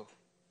dalawa to.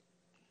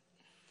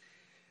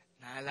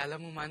 Naalala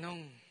mo,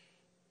 Manong,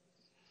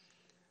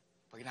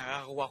 pag Pag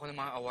nakakakuha ko ng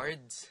mga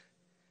awards,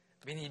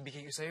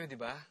 binibigay ko sa'yo, di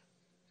ba?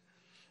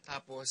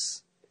 Tapos,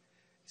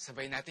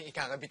 sabay nating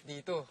ikakabit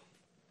dito.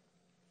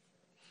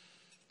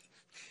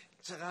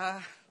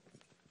 Tsaka,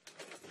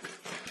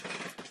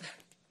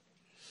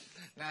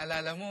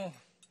 naalala mo,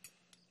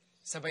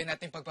 sabay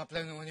nating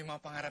pagpaplanuhan yung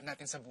mga pangarap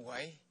natin sa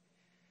buhay.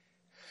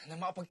 Na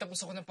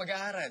makapagtapos ako ng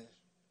pag-aaral.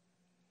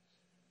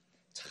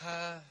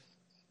 Tsaka,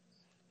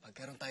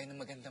 magkaroon tayo ng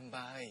magandang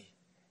bahay.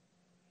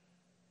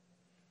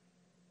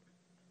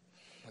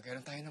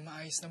 Magkaroon tayo ng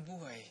maayos na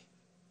buhay.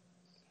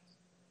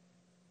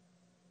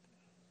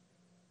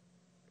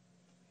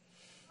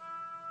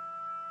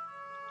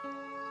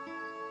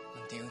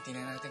 Unti-unti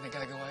na natin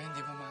nagagawa yun,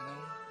 di ba,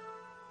 Manong?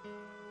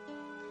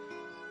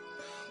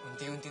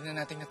 Unti-unti na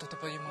natin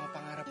natutupad yung mga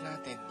pangarap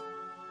natin.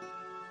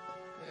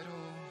 Pero,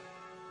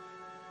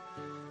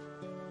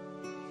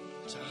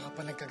 tsaka ka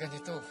pa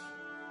nagkaganito.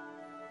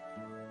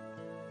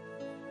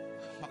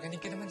 Makinig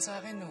ka naman sa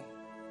akin, no?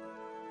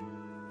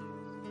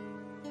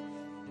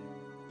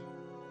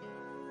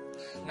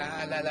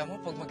 Naaalala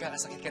mo pag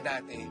magkakasakit ka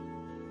dati,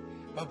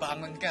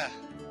 babangon ka,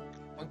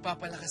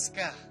 magpapalakas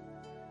ka.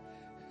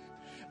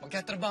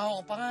 Magtatrabaho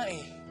ka pa nga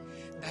eh,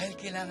 dahil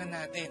kailangan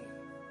natin.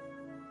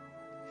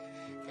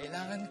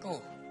 Kailangan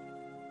ko.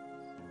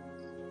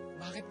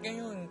 Bakit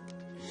ngayon?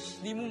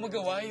 Hindi mo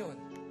magawa yun.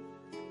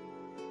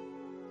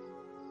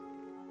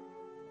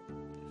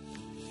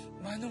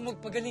 Manong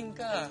magpagaling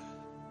ka.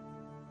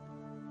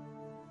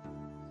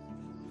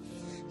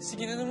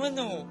 Sige na naman,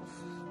 oh.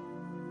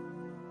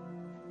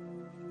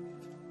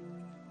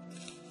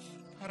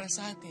 Para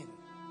sa atin.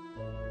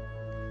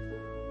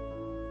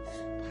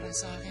 Para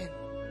sa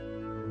akin.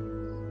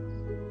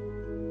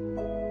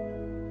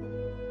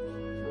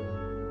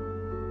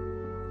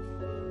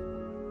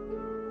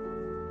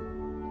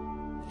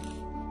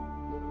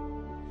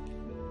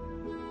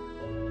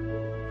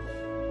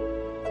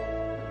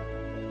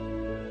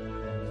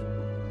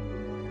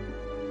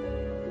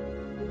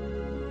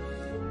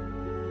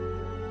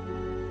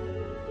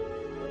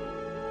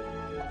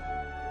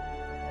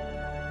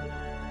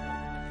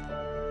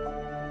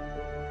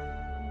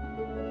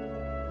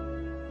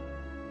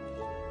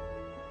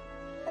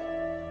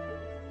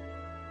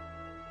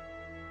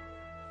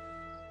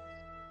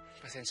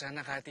 Pasensya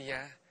na, Kati,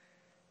 ha?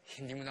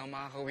 Hindi mo na ako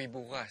makakauwi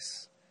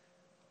bukas.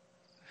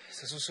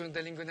 Sa susunod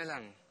na linggo na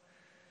lang.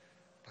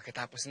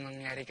 Pagkatapos ng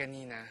nangyari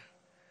kanina,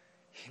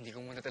 hindi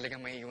ko muna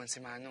talaga maiiwan si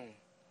Manong.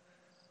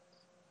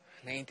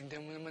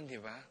 Naiintindihan mo naman,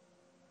 di ba?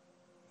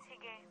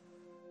 Sige.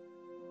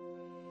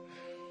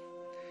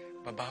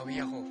 Babawi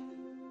ako.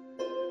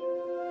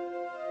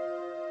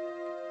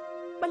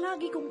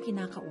 Palagi kong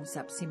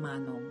kinakausap si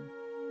Manong.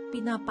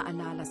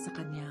 Pinapaalala sa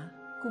kanya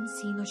kung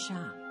sino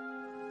siya.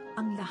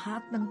 Ang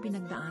lahat ng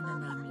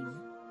pinagdaanan namin.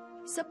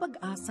 Sa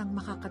pag-asang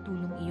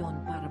makakatulong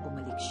iyon para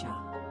bumalik siya.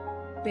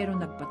 Pero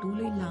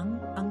nagpatuloy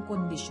lang ang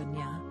kondisyon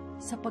niya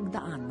sa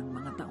pagdaan ng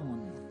mga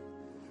taon.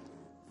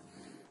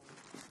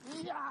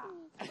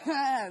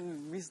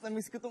 Miss na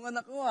miss ko tong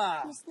anak ko,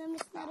 ah. Miss na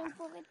rin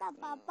po kita,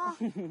 Papa.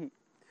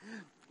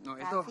 No,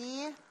 ito.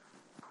 Kati,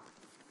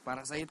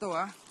 Para sa ito,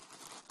 ah.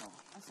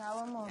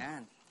 asawa mo.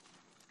 Yan.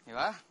 Di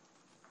ba?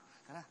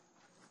 Tara.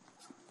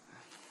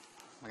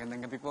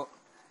 Magandang gabi po.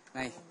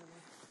 Nay.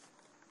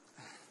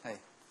 Ay.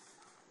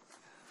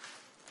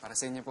 Para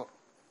sa inyo po.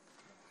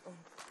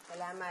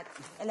 Salamat.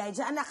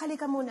 Elijah, anak,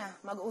 halika muna.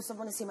 Mag-uusap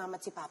mo na si Mama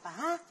at si Papa,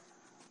 ha?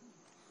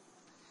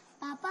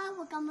 Papa,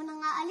 huwag ka muna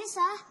nga alis,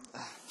 ha?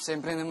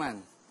 Siyempre naman.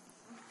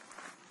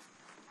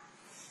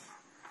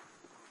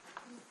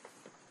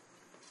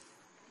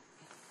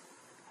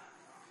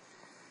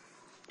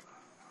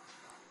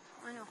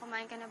 Ano,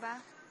 kumain ka na ba?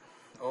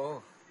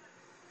 Oo.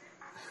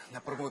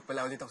 Na-promote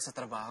pala ulit ako sa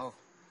trabaho.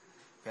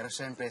 Pero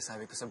siyempre,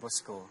 sabi ko sa boss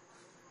ko,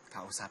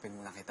 kausapin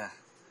muna kita.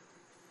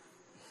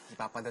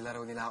 Ipapadala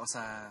raw nila ako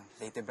sa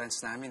Leyte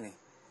branch namin eh.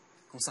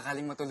 Kung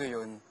sakaling matuloy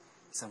yun,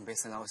 isang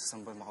beses na lang ako sa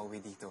Sambal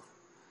makauwi dito.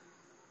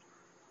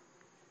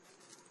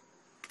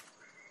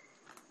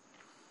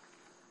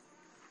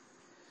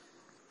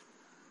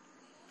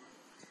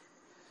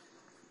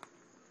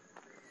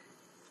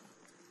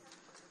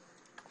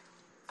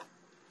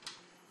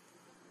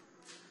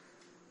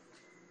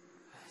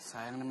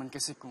 Sayang naman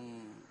kasi kung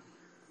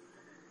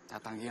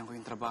tatanggihan ko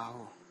yung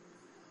trabaho.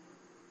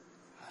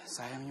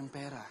 Sayang yung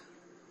pera.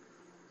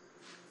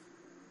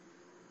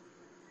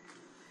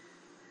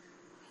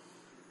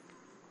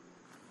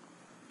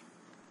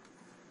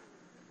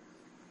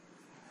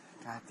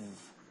 Kati,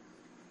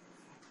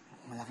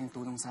 malaking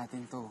tulong sa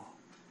atin to.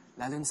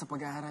 Lalo na sa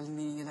pag-aaral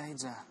ni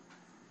Elijah.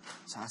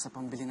 Tsaka sa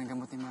pambili ng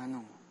gamot ni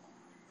Manong.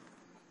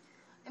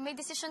 Eh, may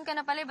desisyon ka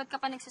na pala, ba't ka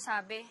pa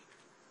nagsasabi?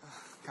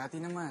 Kati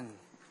naman.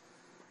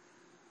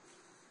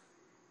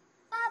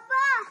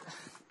 Papa!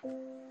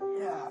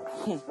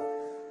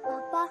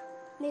 Papa,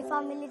 may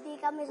family day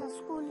kami sa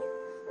school.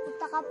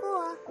 Punta ka po,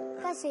 ha?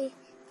 Kasi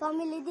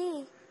family day.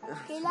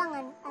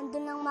 Kailangan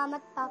andun ang mama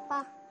at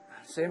papa.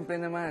 Siyempre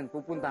naman,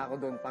 pupunta ako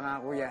doon.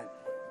 Pangako yan.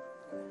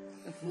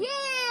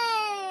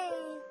 Yay!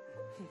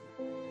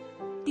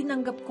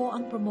 Tinanggap ko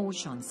ang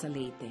promotion sa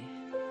Leyte.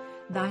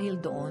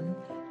 Dahil doon,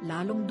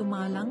 lalong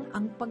dumalang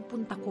ang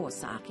pagpunta ko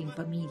sa aking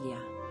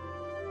pamilya.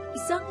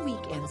 Isang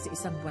weekend sa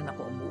isang buwan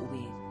ako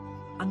umuwi.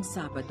 Ang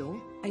Sabado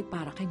ay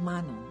para kay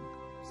Manong.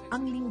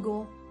 Ang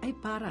Linggo ay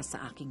para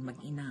sa aking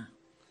mag-ina.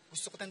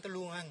 Gusto ko tayong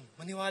tulungan.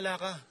 Maniwala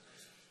ka.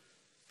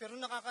 Pero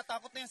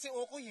nakakatakot na yan si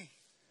Okoy eh.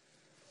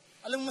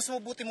 Alam mo mas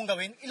mabuti mong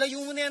gawin?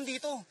 Ilayo mo na yan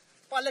dito.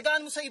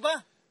 Paalagaan mo sa iba.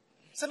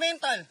 Sa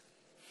mental.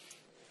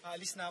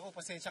 Aalis na ako.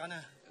 Pasensya ka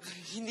na.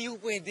 Hindi ko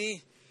pwede.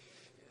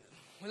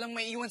 Walang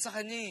maiiwan sa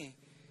kanya eh.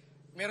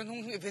 Meron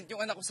hong event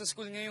yung anak ko sa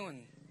school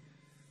ngayon.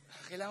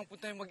 Kailangan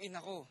punta yung mag-ina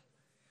ko.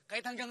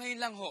 Kahit hanggang ngayon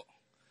lang ho.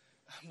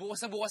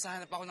 Bukas na bukas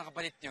hahanap ako ng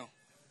kapalit nyo.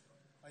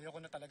 Ayoko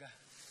na talaga.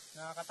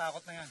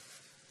 Nakakatakot na yan.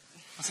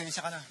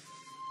 Pasensya ka na.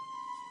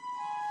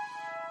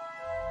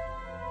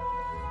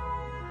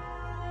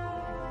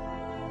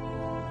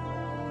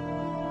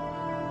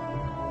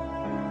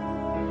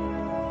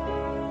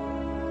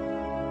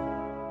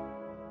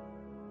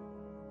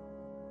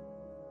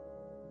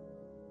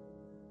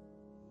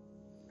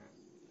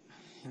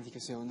 Hindi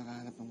kasi ako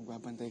nakahanap ng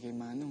magbabantay kay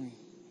Manong eh.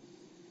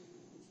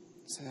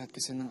 Sa lahat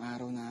kasi ng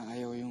araw na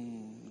ayaw yung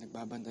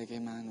nagbabantay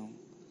kay Manong.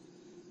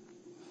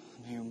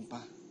 Ngayon pa.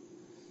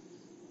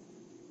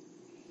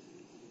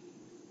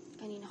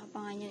 Kanina ka pa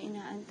nga niyan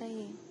inaantay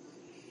eh.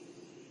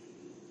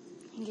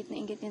 Ingit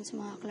na ingit yan sa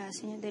mga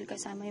klase niya dahil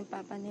kasama yung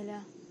papa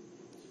nila.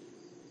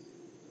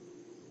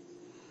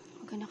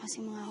 Huwag ka na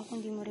kasi mga ako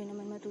kung di mo rin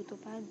naman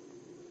matutupad.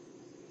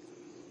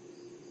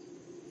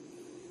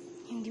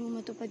 Hindi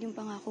mo matupad yung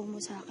pangako mo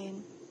sa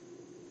akin.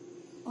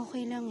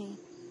 Okay lang eh.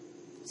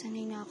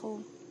 Sanay na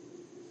ako.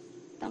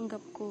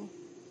 Tanggap ko.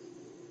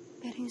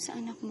 Pero yung sa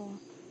anak mo...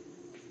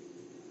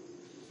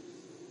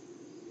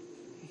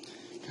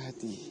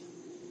 Kati,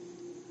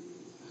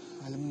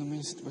 alam mo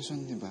naman yung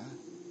sitwasyon, di ba?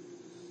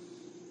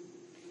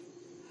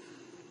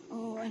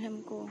 Oo,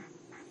 alam ko.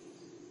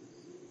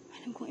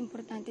 Alam kong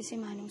importante si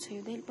Manong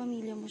sa'yo dahil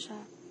pamilya mo siya.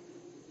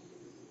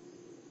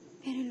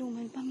 Pero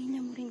Luman,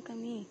 pamilya mo rin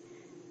kami.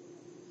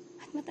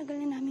 At matagal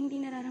na namin di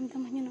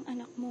nararamdaman yun ng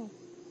anak mo.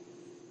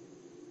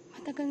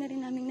 Matagal na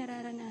rin namin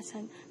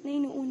nararanasan na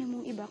inuuna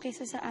mong iba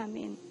kaysa sa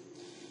amin.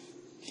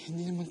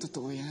 Hindi naman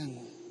totoo yan.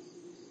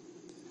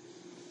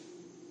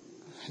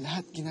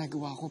 Lahat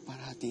ginagawa ko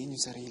para hatiin yung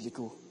sarili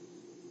ko.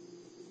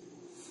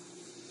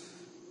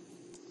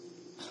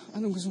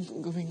 Anong gusto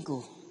mong gawin ko?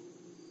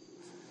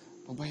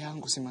 Pabayaan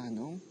ko si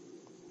Manong?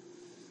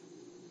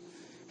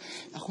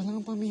 Ako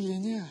lang ang pamilya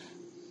niya.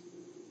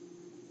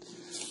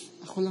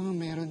 Ako lang ang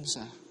meron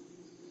siya.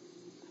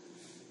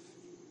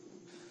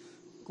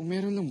 Kung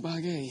meron ng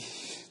bagay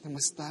na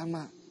mas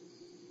tama,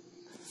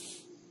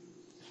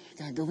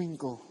 gagawin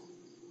ko.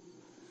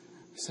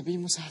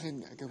 Sabihin mo sa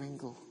akin, gagawin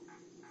ko.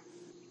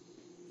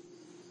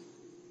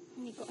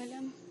 Hindi ko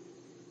alam.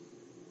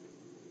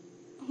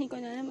 Hindi ko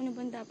na alam ano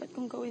bang dapat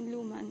kong gawin,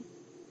 Luman.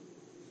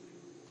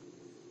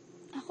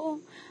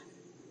 Ako,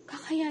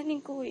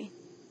 kakayanin ko eh.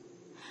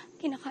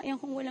 Kinakayang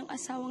kong walang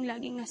asawang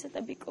laging nasa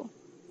tabi ko.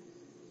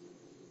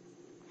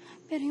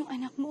 Pero yung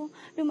anak mo,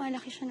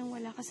 lumalaki siya nang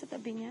wala ka sa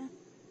tabi niya.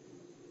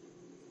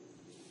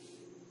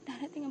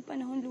 Darating ang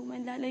panahon,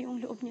 Luman, lalayo ang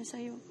loob niya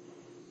sa'yo.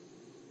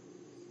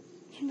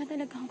 Yun ba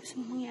talaga ang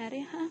gusto mong mangyari,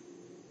 ha?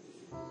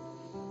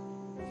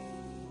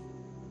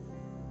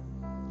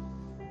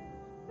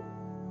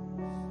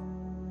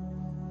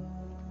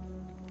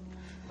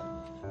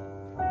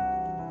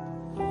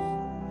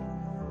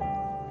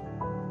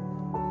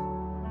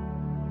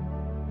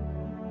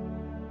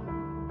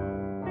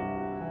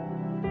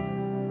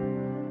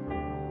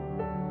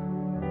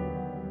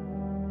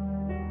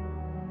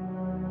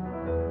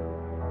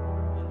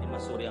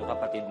 Masuri ang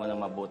kapatid mo na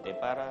mabuti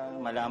para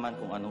malaman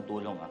kung anong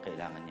tulong ang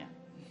kailangan niya.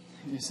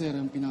 Yes, sir.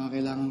 Ang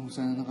pinakakailangan ko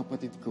sana ng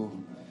kapatid ko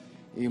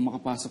ay yung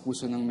makapasok po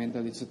siya ng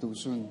mental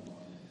institution.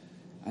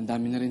 Ang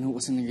dami na rin ho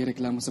kasi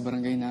nagreklamo sa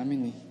barangay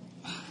namin eh.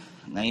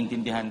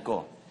 Naintindihan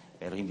ko,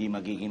 pero hindi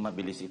magiging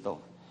mabilis ito.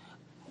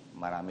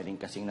 Marami rin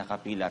kasing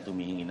nakapila at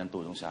humihingi ng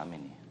tulong sa amin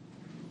eh.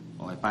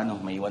 Okay,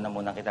 paano? Maiwan na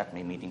muna kita at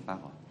may meeting pa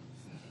ako.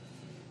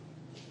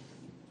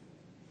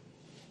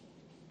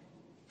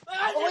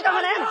 Okay, tama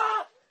na yan!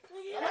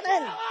 Tama na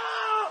yan!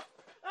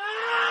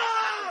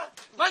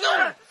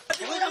 Manong!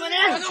 Tama na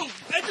yan! Manong!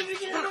 Ay,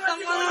 tumigil na mga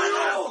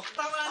demonyo!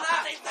 Tama na!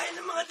 Patay tayo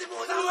ng mga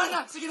demonyo! Tama na!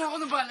 Sige na ako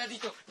nang bahala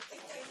dito.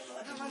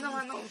 Tama na,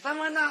 Manong.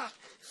 Tama na!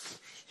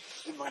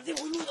 Yung mga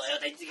demonyo! Ayaw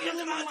tayo tigil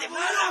ng mga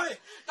demonyo!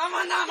 Tama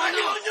na, Mga Manong!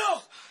 demonyo!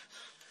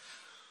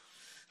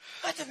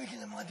 Ay, tumigil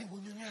ng mga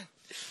demonyo niyan!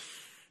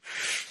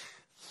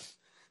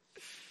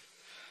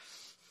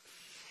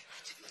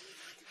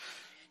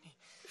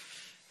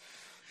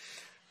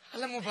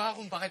 Alam mo ba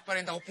kung bakit pa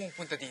rin ako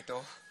pumupunta dito?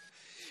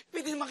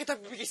 Pwede naman kita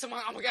bibigay sa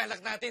mga kamag-anak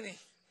natin eh.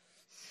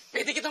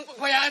 Pwede kitang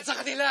pagbayaan sa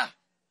kanila.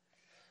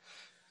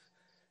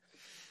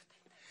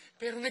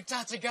 Pero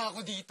nagtsatsaga ako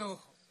dito.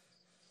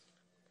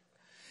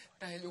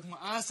 Dahil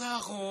umaasa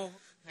ako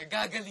na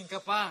gagaling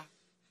ka pa.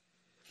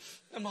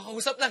 Na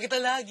makausap lang kita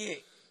lagi.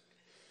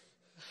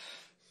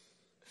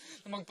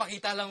 Na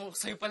magpakita lang ako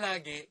sa'yo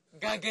palagi,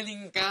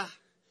 gagaling ka.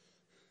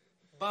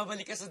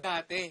 Babalik ka sa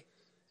dati.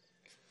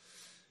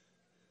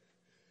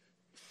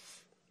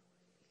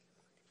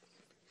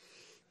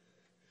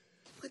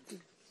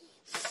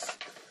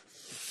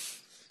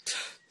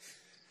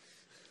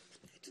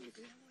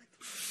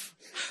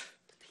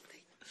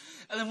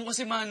 Alam mo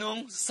kasi,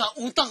 Manong, sa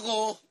utak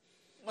ko,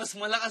 mas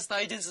malakas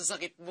tayo dyan sa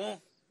sakit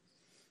mo.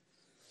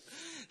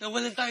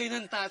 Nawalan tayo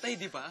ng tatay,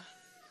 di ba?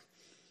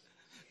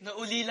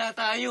 Naulila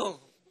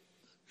tayo.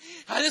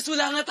 Halos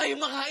wala nga tayo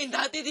makain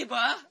dati, di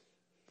ba?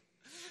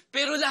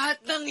 Pero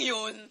lahat ng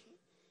yon,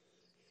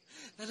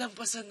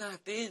 nalampasan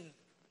natin.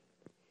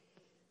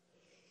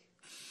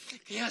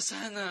 Kaya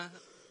sana,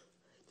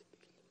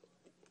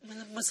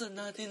 malampasan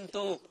natin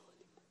to.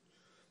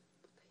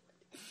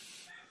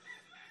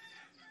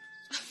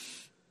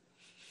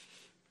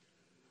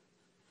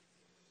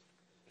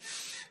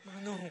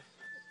 Manong,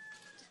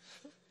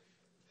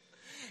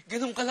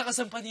 ganun kalakas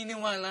ang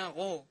paniniwala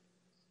ko.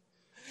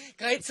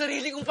 Kahit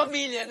sarili kong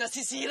pamilya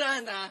nasisira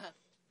na,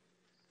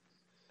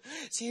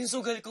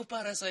 sinusugal ko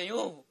para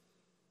sa'yo.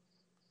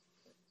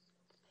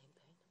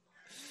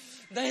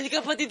 Dahil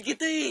kapatid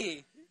kita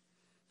eh.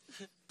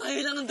 Tayo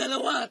lang ang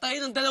dalawa.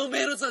 Tayo ng dalawa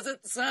meron sa isa't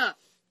isa.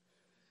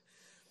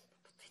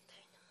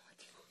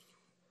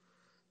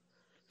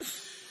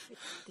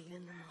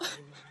 Tingnan ng mga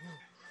demonyo.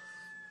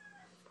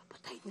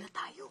 Papatayin na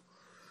tayo.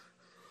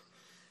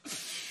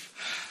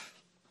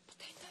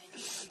 Papatayin tayo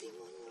ng mga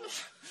demonyo.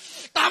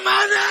 Tama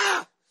na!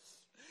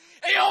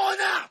 Ayoko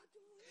na!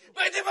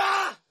 Pwede ba?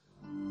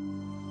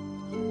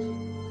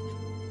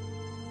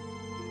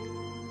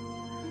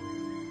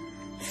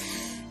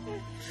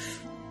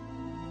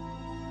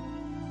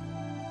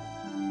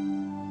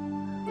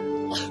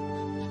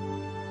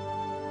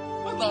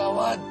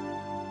 Patawad.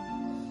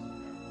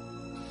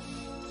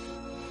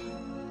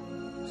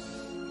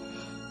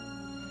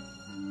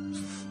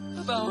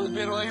 Patawad,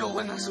 pero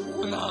ayoko na.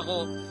 Suko na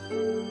ako.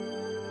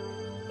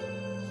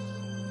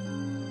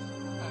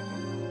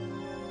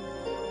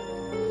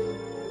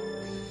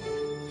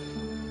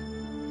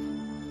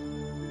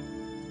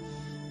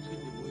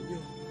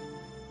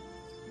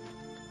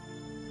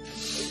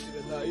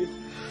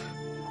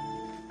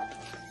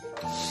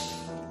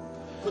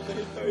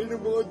 Patayin tayo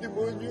ng mga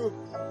demonyo.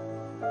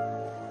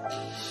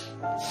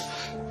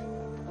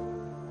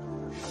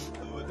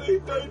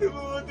 Patayin tayo ng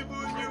mga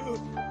demonyo.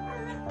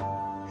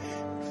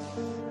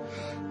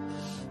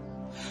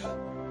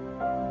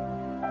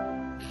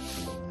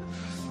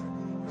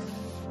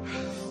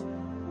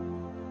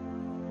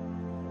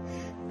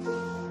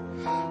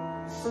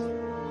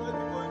 Mga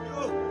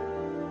demonyo.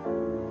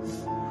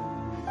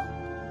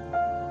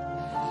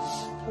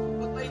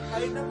 Patayin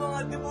tayo ng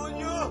mga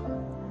demonyo.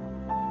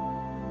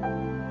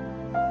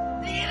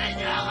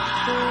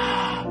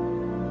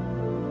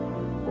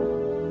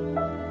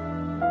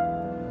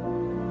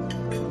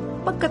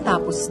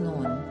 Pagkatapos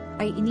noon,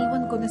 ay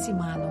iniwan ko na si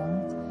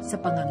Manong sa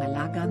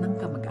pangangalaga ng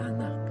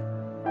kamag-anak.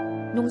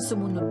 Nung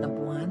sumunod na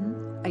buwan,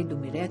 ay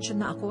dumiretso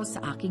na ako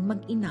sa aking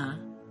mag-ina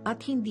at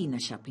hindi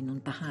na siya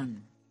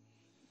pinuntahan.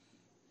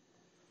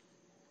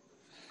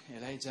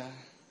 Elijah.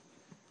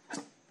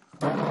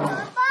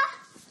 Papa!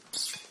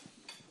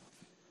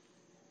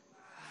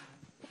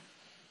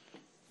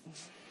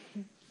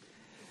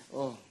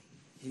 Oh,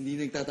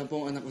 hindi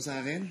nagtatampo ang anak ko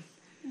sa akin?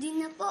 Di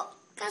na po.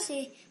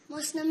 Kasi,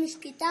 mas na-miss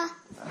kita.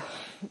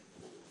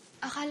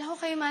 Akala ko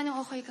kay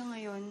Manong okay ka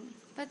ngayon.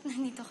 Ba't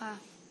nandito ka?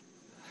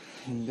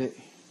 Hindi.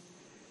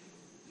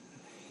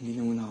 Hindi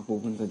na muna ako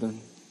pupunta doon.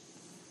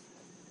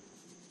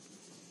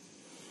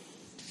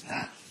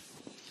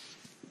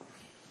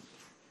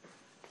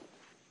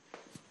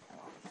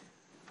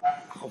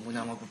 Ako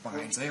muna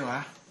magpapakain sa'yo,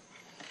 ha?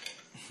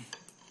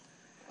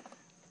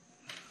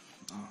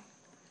 Oh.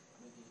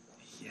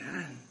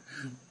 Yan.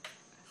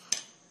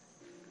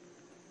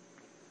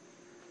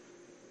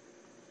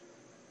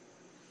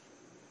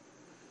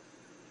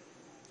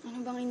 Ano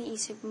bang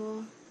iniisip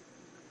mo?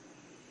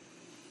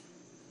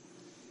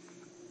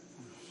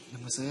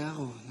 Masaya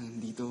ako.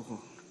 Nandito ako.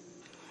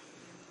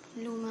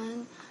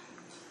 Luman,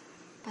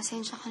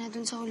 pasensya ka na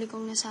dun sa huli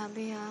kong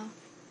nasabi, ha?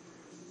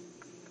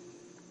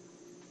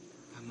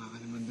 Tama ka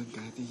naman doon,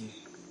 Kati, eh.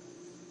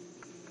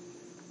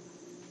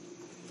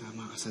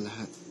 Tama ka sa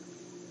lahat.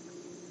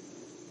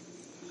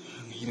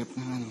 Ang hirap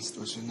na nga ng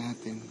sitwasyon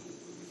natin.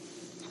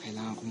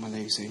 Kailangan kong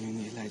malayo sa inyo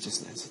ni Elijah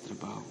dahil sa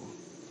trabaho ko.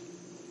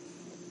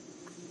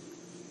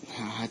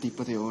 Nakahati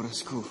pati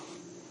oras ko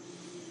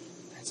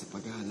dahil sa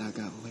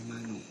pag-aalaga ko kay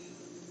Manong.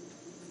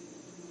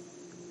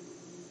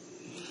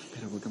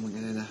 Pero huwag kang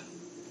mag-alala.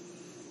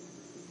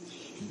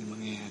 Hindi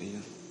mangyayari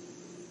yun.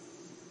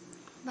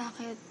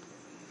 Bakit?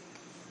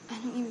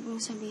 Anong ibig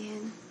mong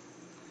sabihin?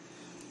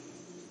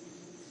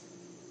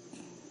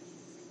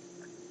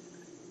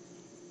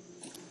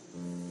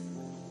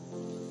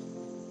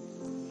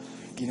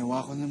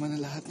 Ginawa ko naman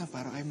ang lahat na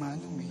para kay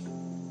Manong, eh.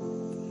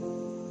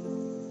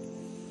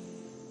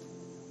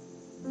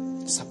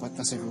 Sapat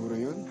na siguro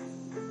yun.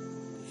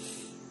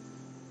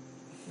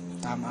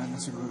 Tama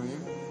na siguro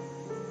yun.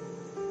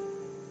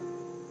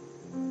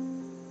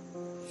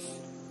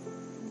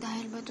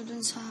 Dahil ba ito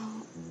dun sa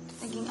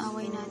naging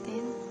away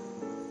natin?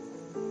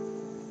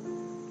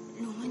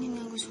 Luman, yun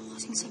nga gusto ko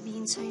kasing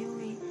sabihin sa'yo,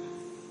 eh.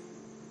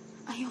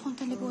 Ayokong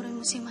talikuran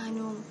mo si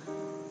Manong.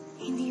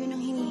 Hindi yun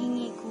ang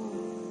hinihingi ko.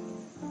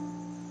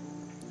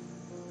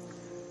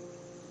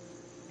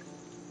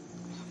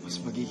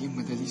 mas magiging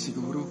madali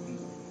siguro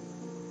kung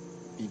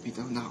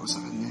bibitaw na ako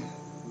sa kanya.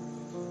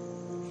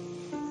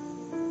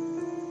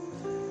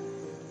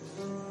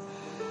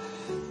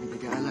 May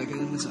nag-aalaga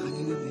naman sa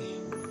kanya nun eh.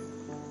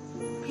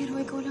 Pero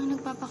ikaw lang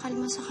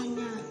nagpapakalma sa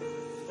kanya.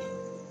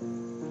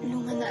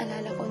 Lungan,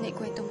 naalala ko na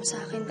ikwento mo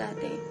sa akin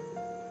dati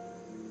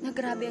na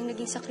grabe ang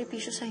naging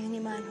sakripisyo sa'yo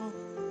ni Manong.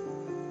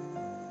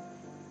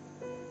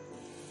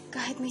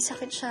 Kahit may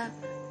sakit siya,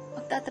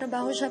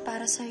 magtatrabaho siya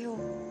para sa'yo.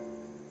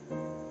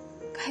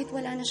 Kahit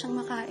wala na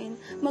siyang makain,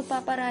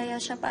 magpaparaya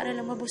siya para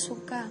lang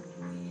mabusog ka.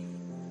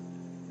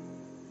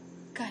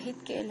 Kahit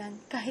kailan,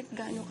 kahit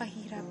gaano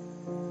kahirap,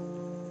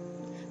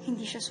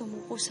 hindi siya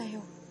sumuko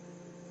sa'yo.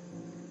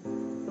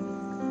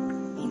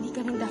 Hindi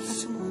ka rin dapat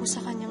sumuko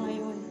sa kanya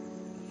ngayon.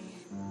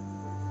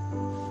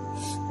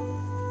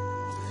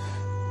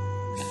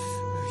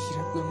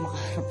 Hirap lang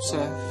makaharap sa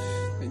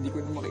hindi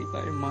ko na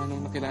makita yung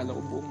Manong na kilala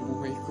ko buong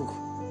buhay ko.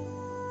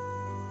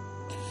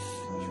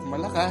 Yung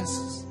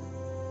malakas,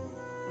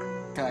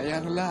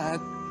 kaya ang lahat.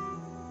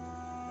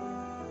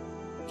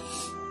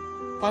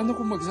 Paano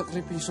kung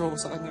magsakripisyo ako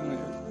sa kanya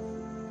ngayon?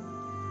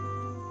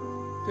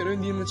 Pero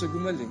hindi naman siya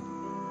gumaling.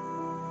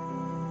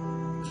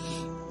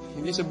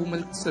 Hindi siya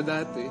bumalik sa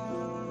dati.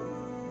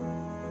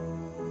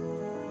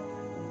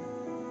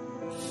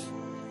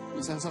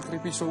 Isang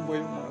sakripisyo ba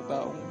yung mga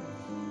taong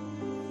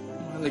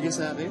mahalaga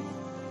sa akin?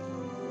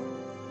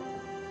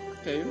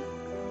 Kayo?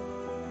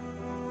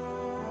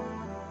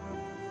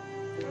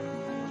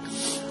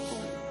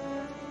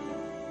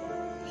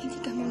 Hindi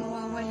kami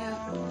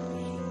mawawala.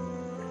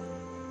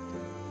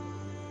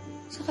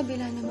 Sa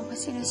kabila naman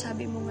kasi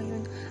sinasabi mo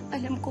ngayon,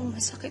 alam kong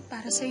masakit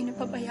para sa'yo na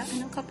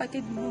pabayaan ng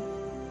kapatid mo.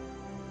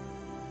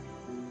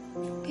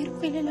 Pero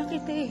kilala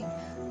kita eh.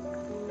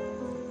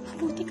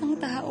 Mabuti kang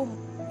tao.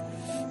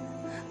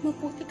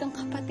 Mabuti kang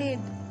kapatid.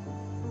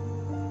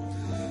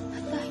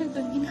 At dahil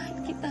doon,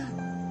 minahal kita.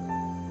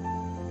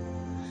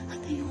 At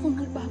ayokong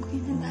magbago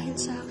yun ng dahil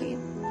sa akin.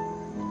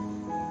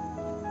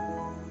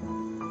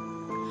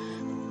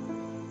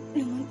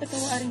 Lumang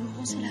patawarin mo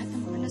ko sa lahat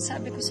ng mga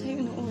nasabi ko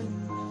sa'yo noon.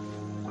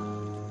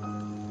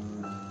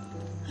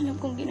 Alam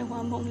kong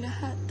ginawa mo ang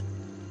lahat.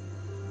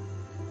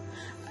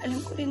 Alam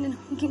ko rin na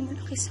naging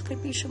malaki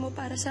sakripisyo mo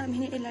para sa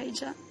amin ni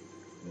Elijah.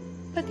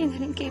 Pati na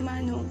rin kay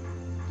Manong.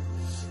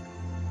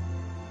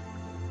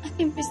 At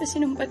imbes na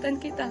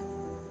sinumpatan kita,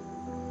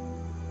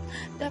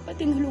 dapat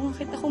tinulungan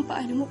kita kung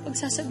paano mo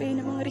pagsasabihin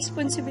ng mga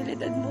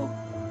responsibilidad mo.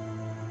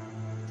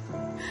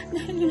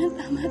 Dahil yun ang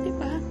tama, di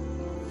ba?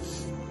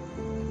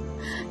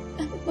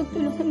 Dapat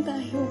magtulungan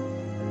tayo.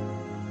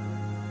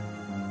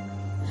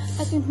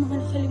 At yun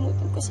mga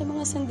nakalimutan ko sa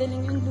mga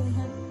sandaling yung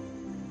lungan.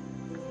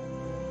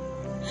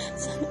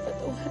 Sana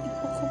patawarin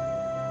mo ko.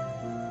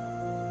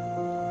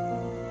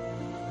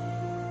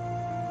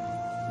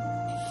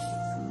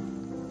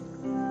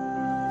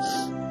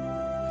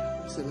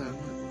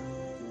 Salamat.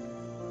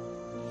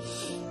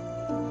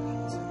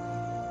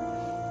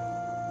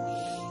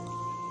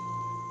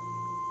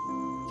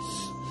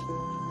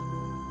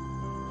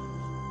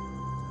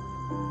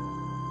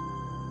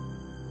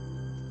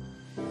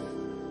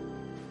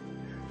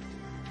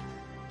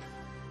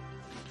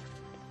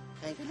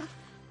 Kain ka na?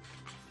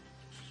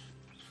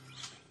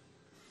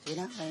 Sige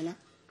na, kain na.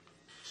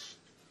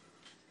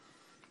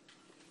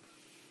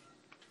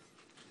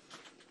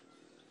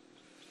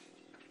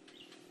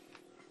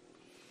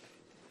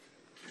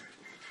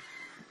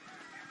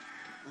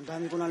 Ang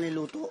dami ko na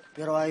niluto,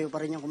 pero ayaw pa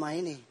rin niyang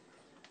kumain eh.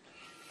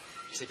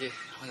 Sige,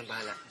 ako nang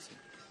bahala.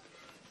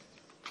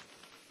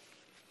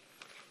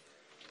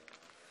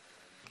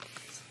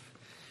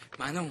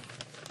 Manong,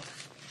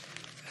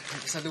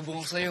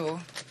 nagpasalubong ko sa'yo,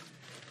 oh.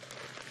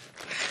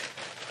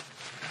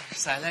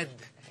 Salad.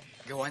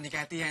 Gawa ni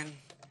Kati yan.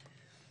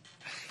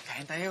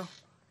 Kain tayo.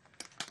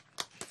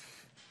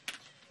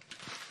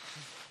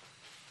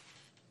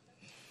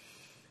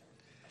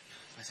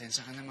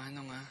 Pasensya ka na,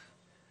 Manong, ha?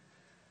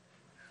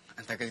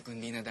 Ang tagal ko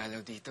hindi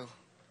nadalaw dito.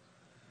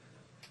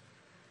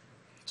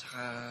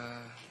 Tsaka,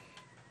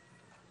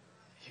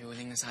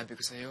 huling nasabi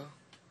ko sa'yo,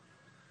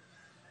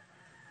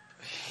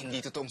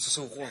 hindi totoong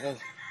susuko ako.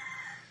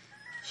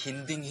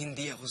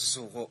 Hinding-hindi ako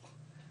susuko.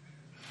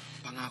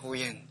 Pangako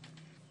yan.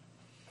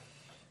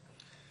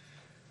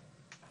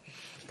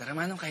 Tara,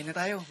 Manong, kain na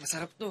tayo.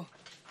 Masarap to.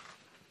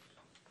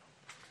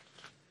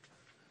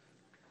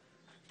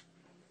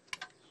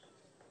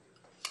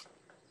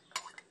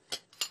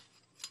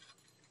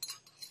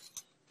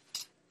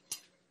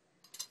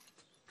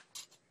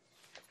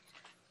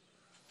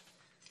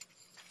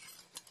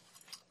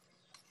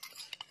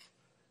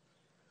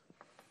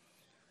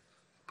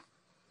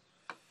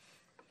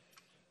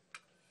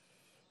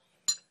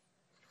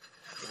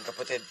 Yung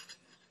kapatid.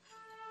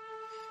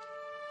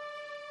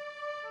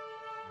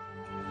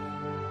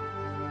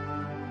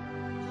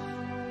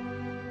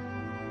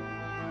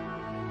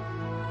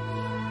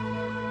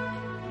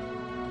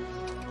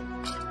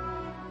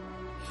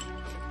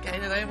 Kain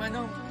na tayo,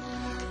 Manong.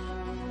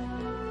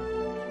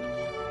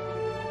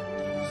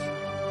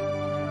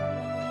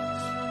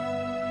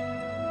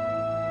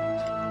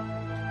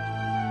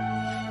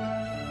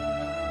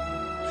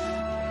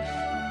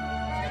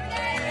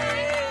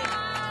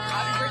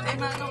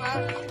 Manong, ha?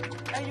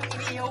 Ay, yung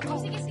iniihaw ko.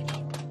 Sige.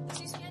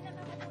 Susuya na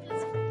kakatulad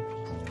sa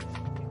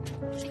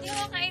Sige,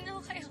 kain na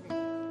kayo.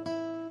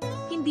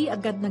 Hindi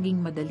agad naging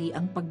madali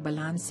ang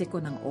pagbalanse ko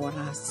ng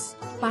oras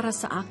para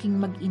sa aking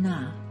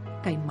mag-ina,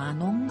 kay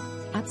Manong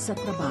at sa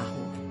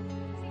trabaho.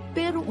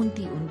 Pero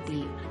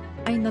unti-unti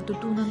ay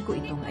natutunan ko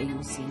itong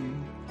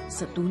ayusin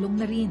sa tulong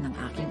na rin ng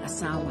aking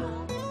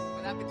asawa.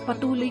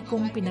 Patuloy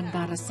kong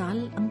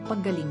pinagdarasal ang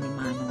paggaling ni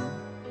Manong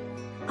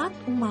at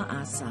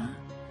umaasa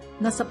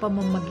na sa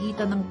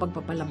pamamagitan ng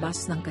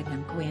pagpapalabas ng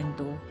kanyang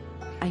kwento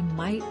ay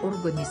may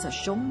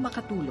organisasyong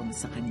makatulong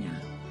sa kanya.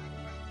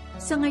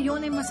 Sa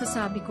ngayon ay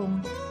masasabi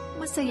kong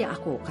masaya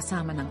ako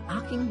kasama ng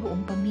aking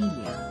buong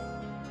pamilya.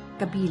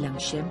 Kabilang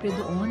siyempre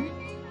doon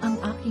ang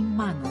aking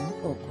Manong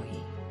Okoy.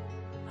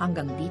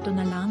 Hanggang dito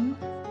na lang,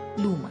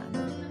 Luman.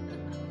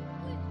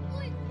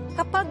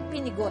 Kapag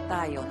pinigo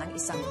tayo ng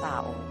isang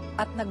tao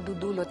at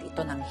nagdudulot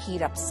ito ng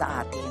hirap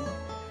sa atin,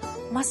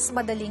 mas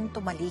madaling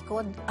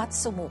tumalikod at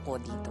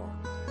sumuko dito.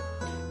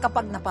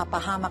 Kapag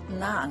napapahamak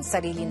na ang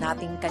sarili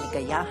nating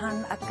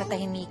kaligayahan at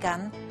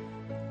katahimikan,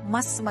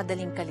 mas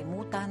madaling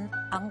kalimutan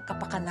ang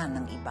kapakanan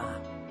ng iba.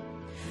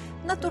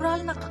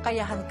 Natural na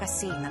kakayahan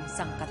kasi ng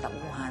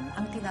sangkatauhan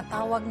ang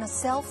tinatawag na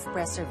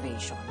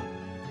self-preservation.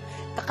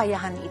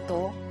 Kakayahan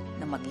ito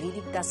na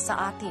magliligtas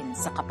sa atin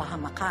sa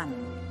kapahamakan,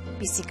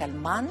 pisikal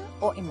man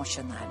o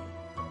emosyonal.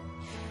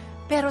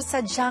 Pero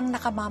sadyang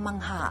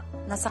nakamamangha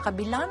na sa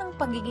kabila ng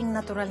pagiging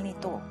natural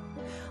nito,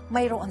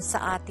 mayroon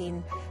sa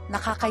atin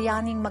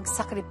nakakayaning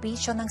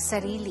magsakripisyo ng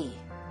sarili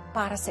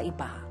para sa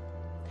iba.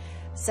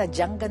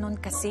 Sadyang ganun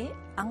kasi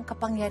ang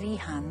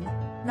kapangyarihan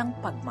ng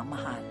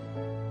pagmamahal.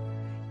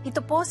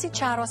 Ito po si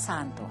Charo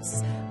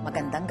Santos.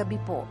 Magandang gabi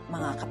po,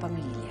 mga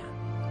kapamilya.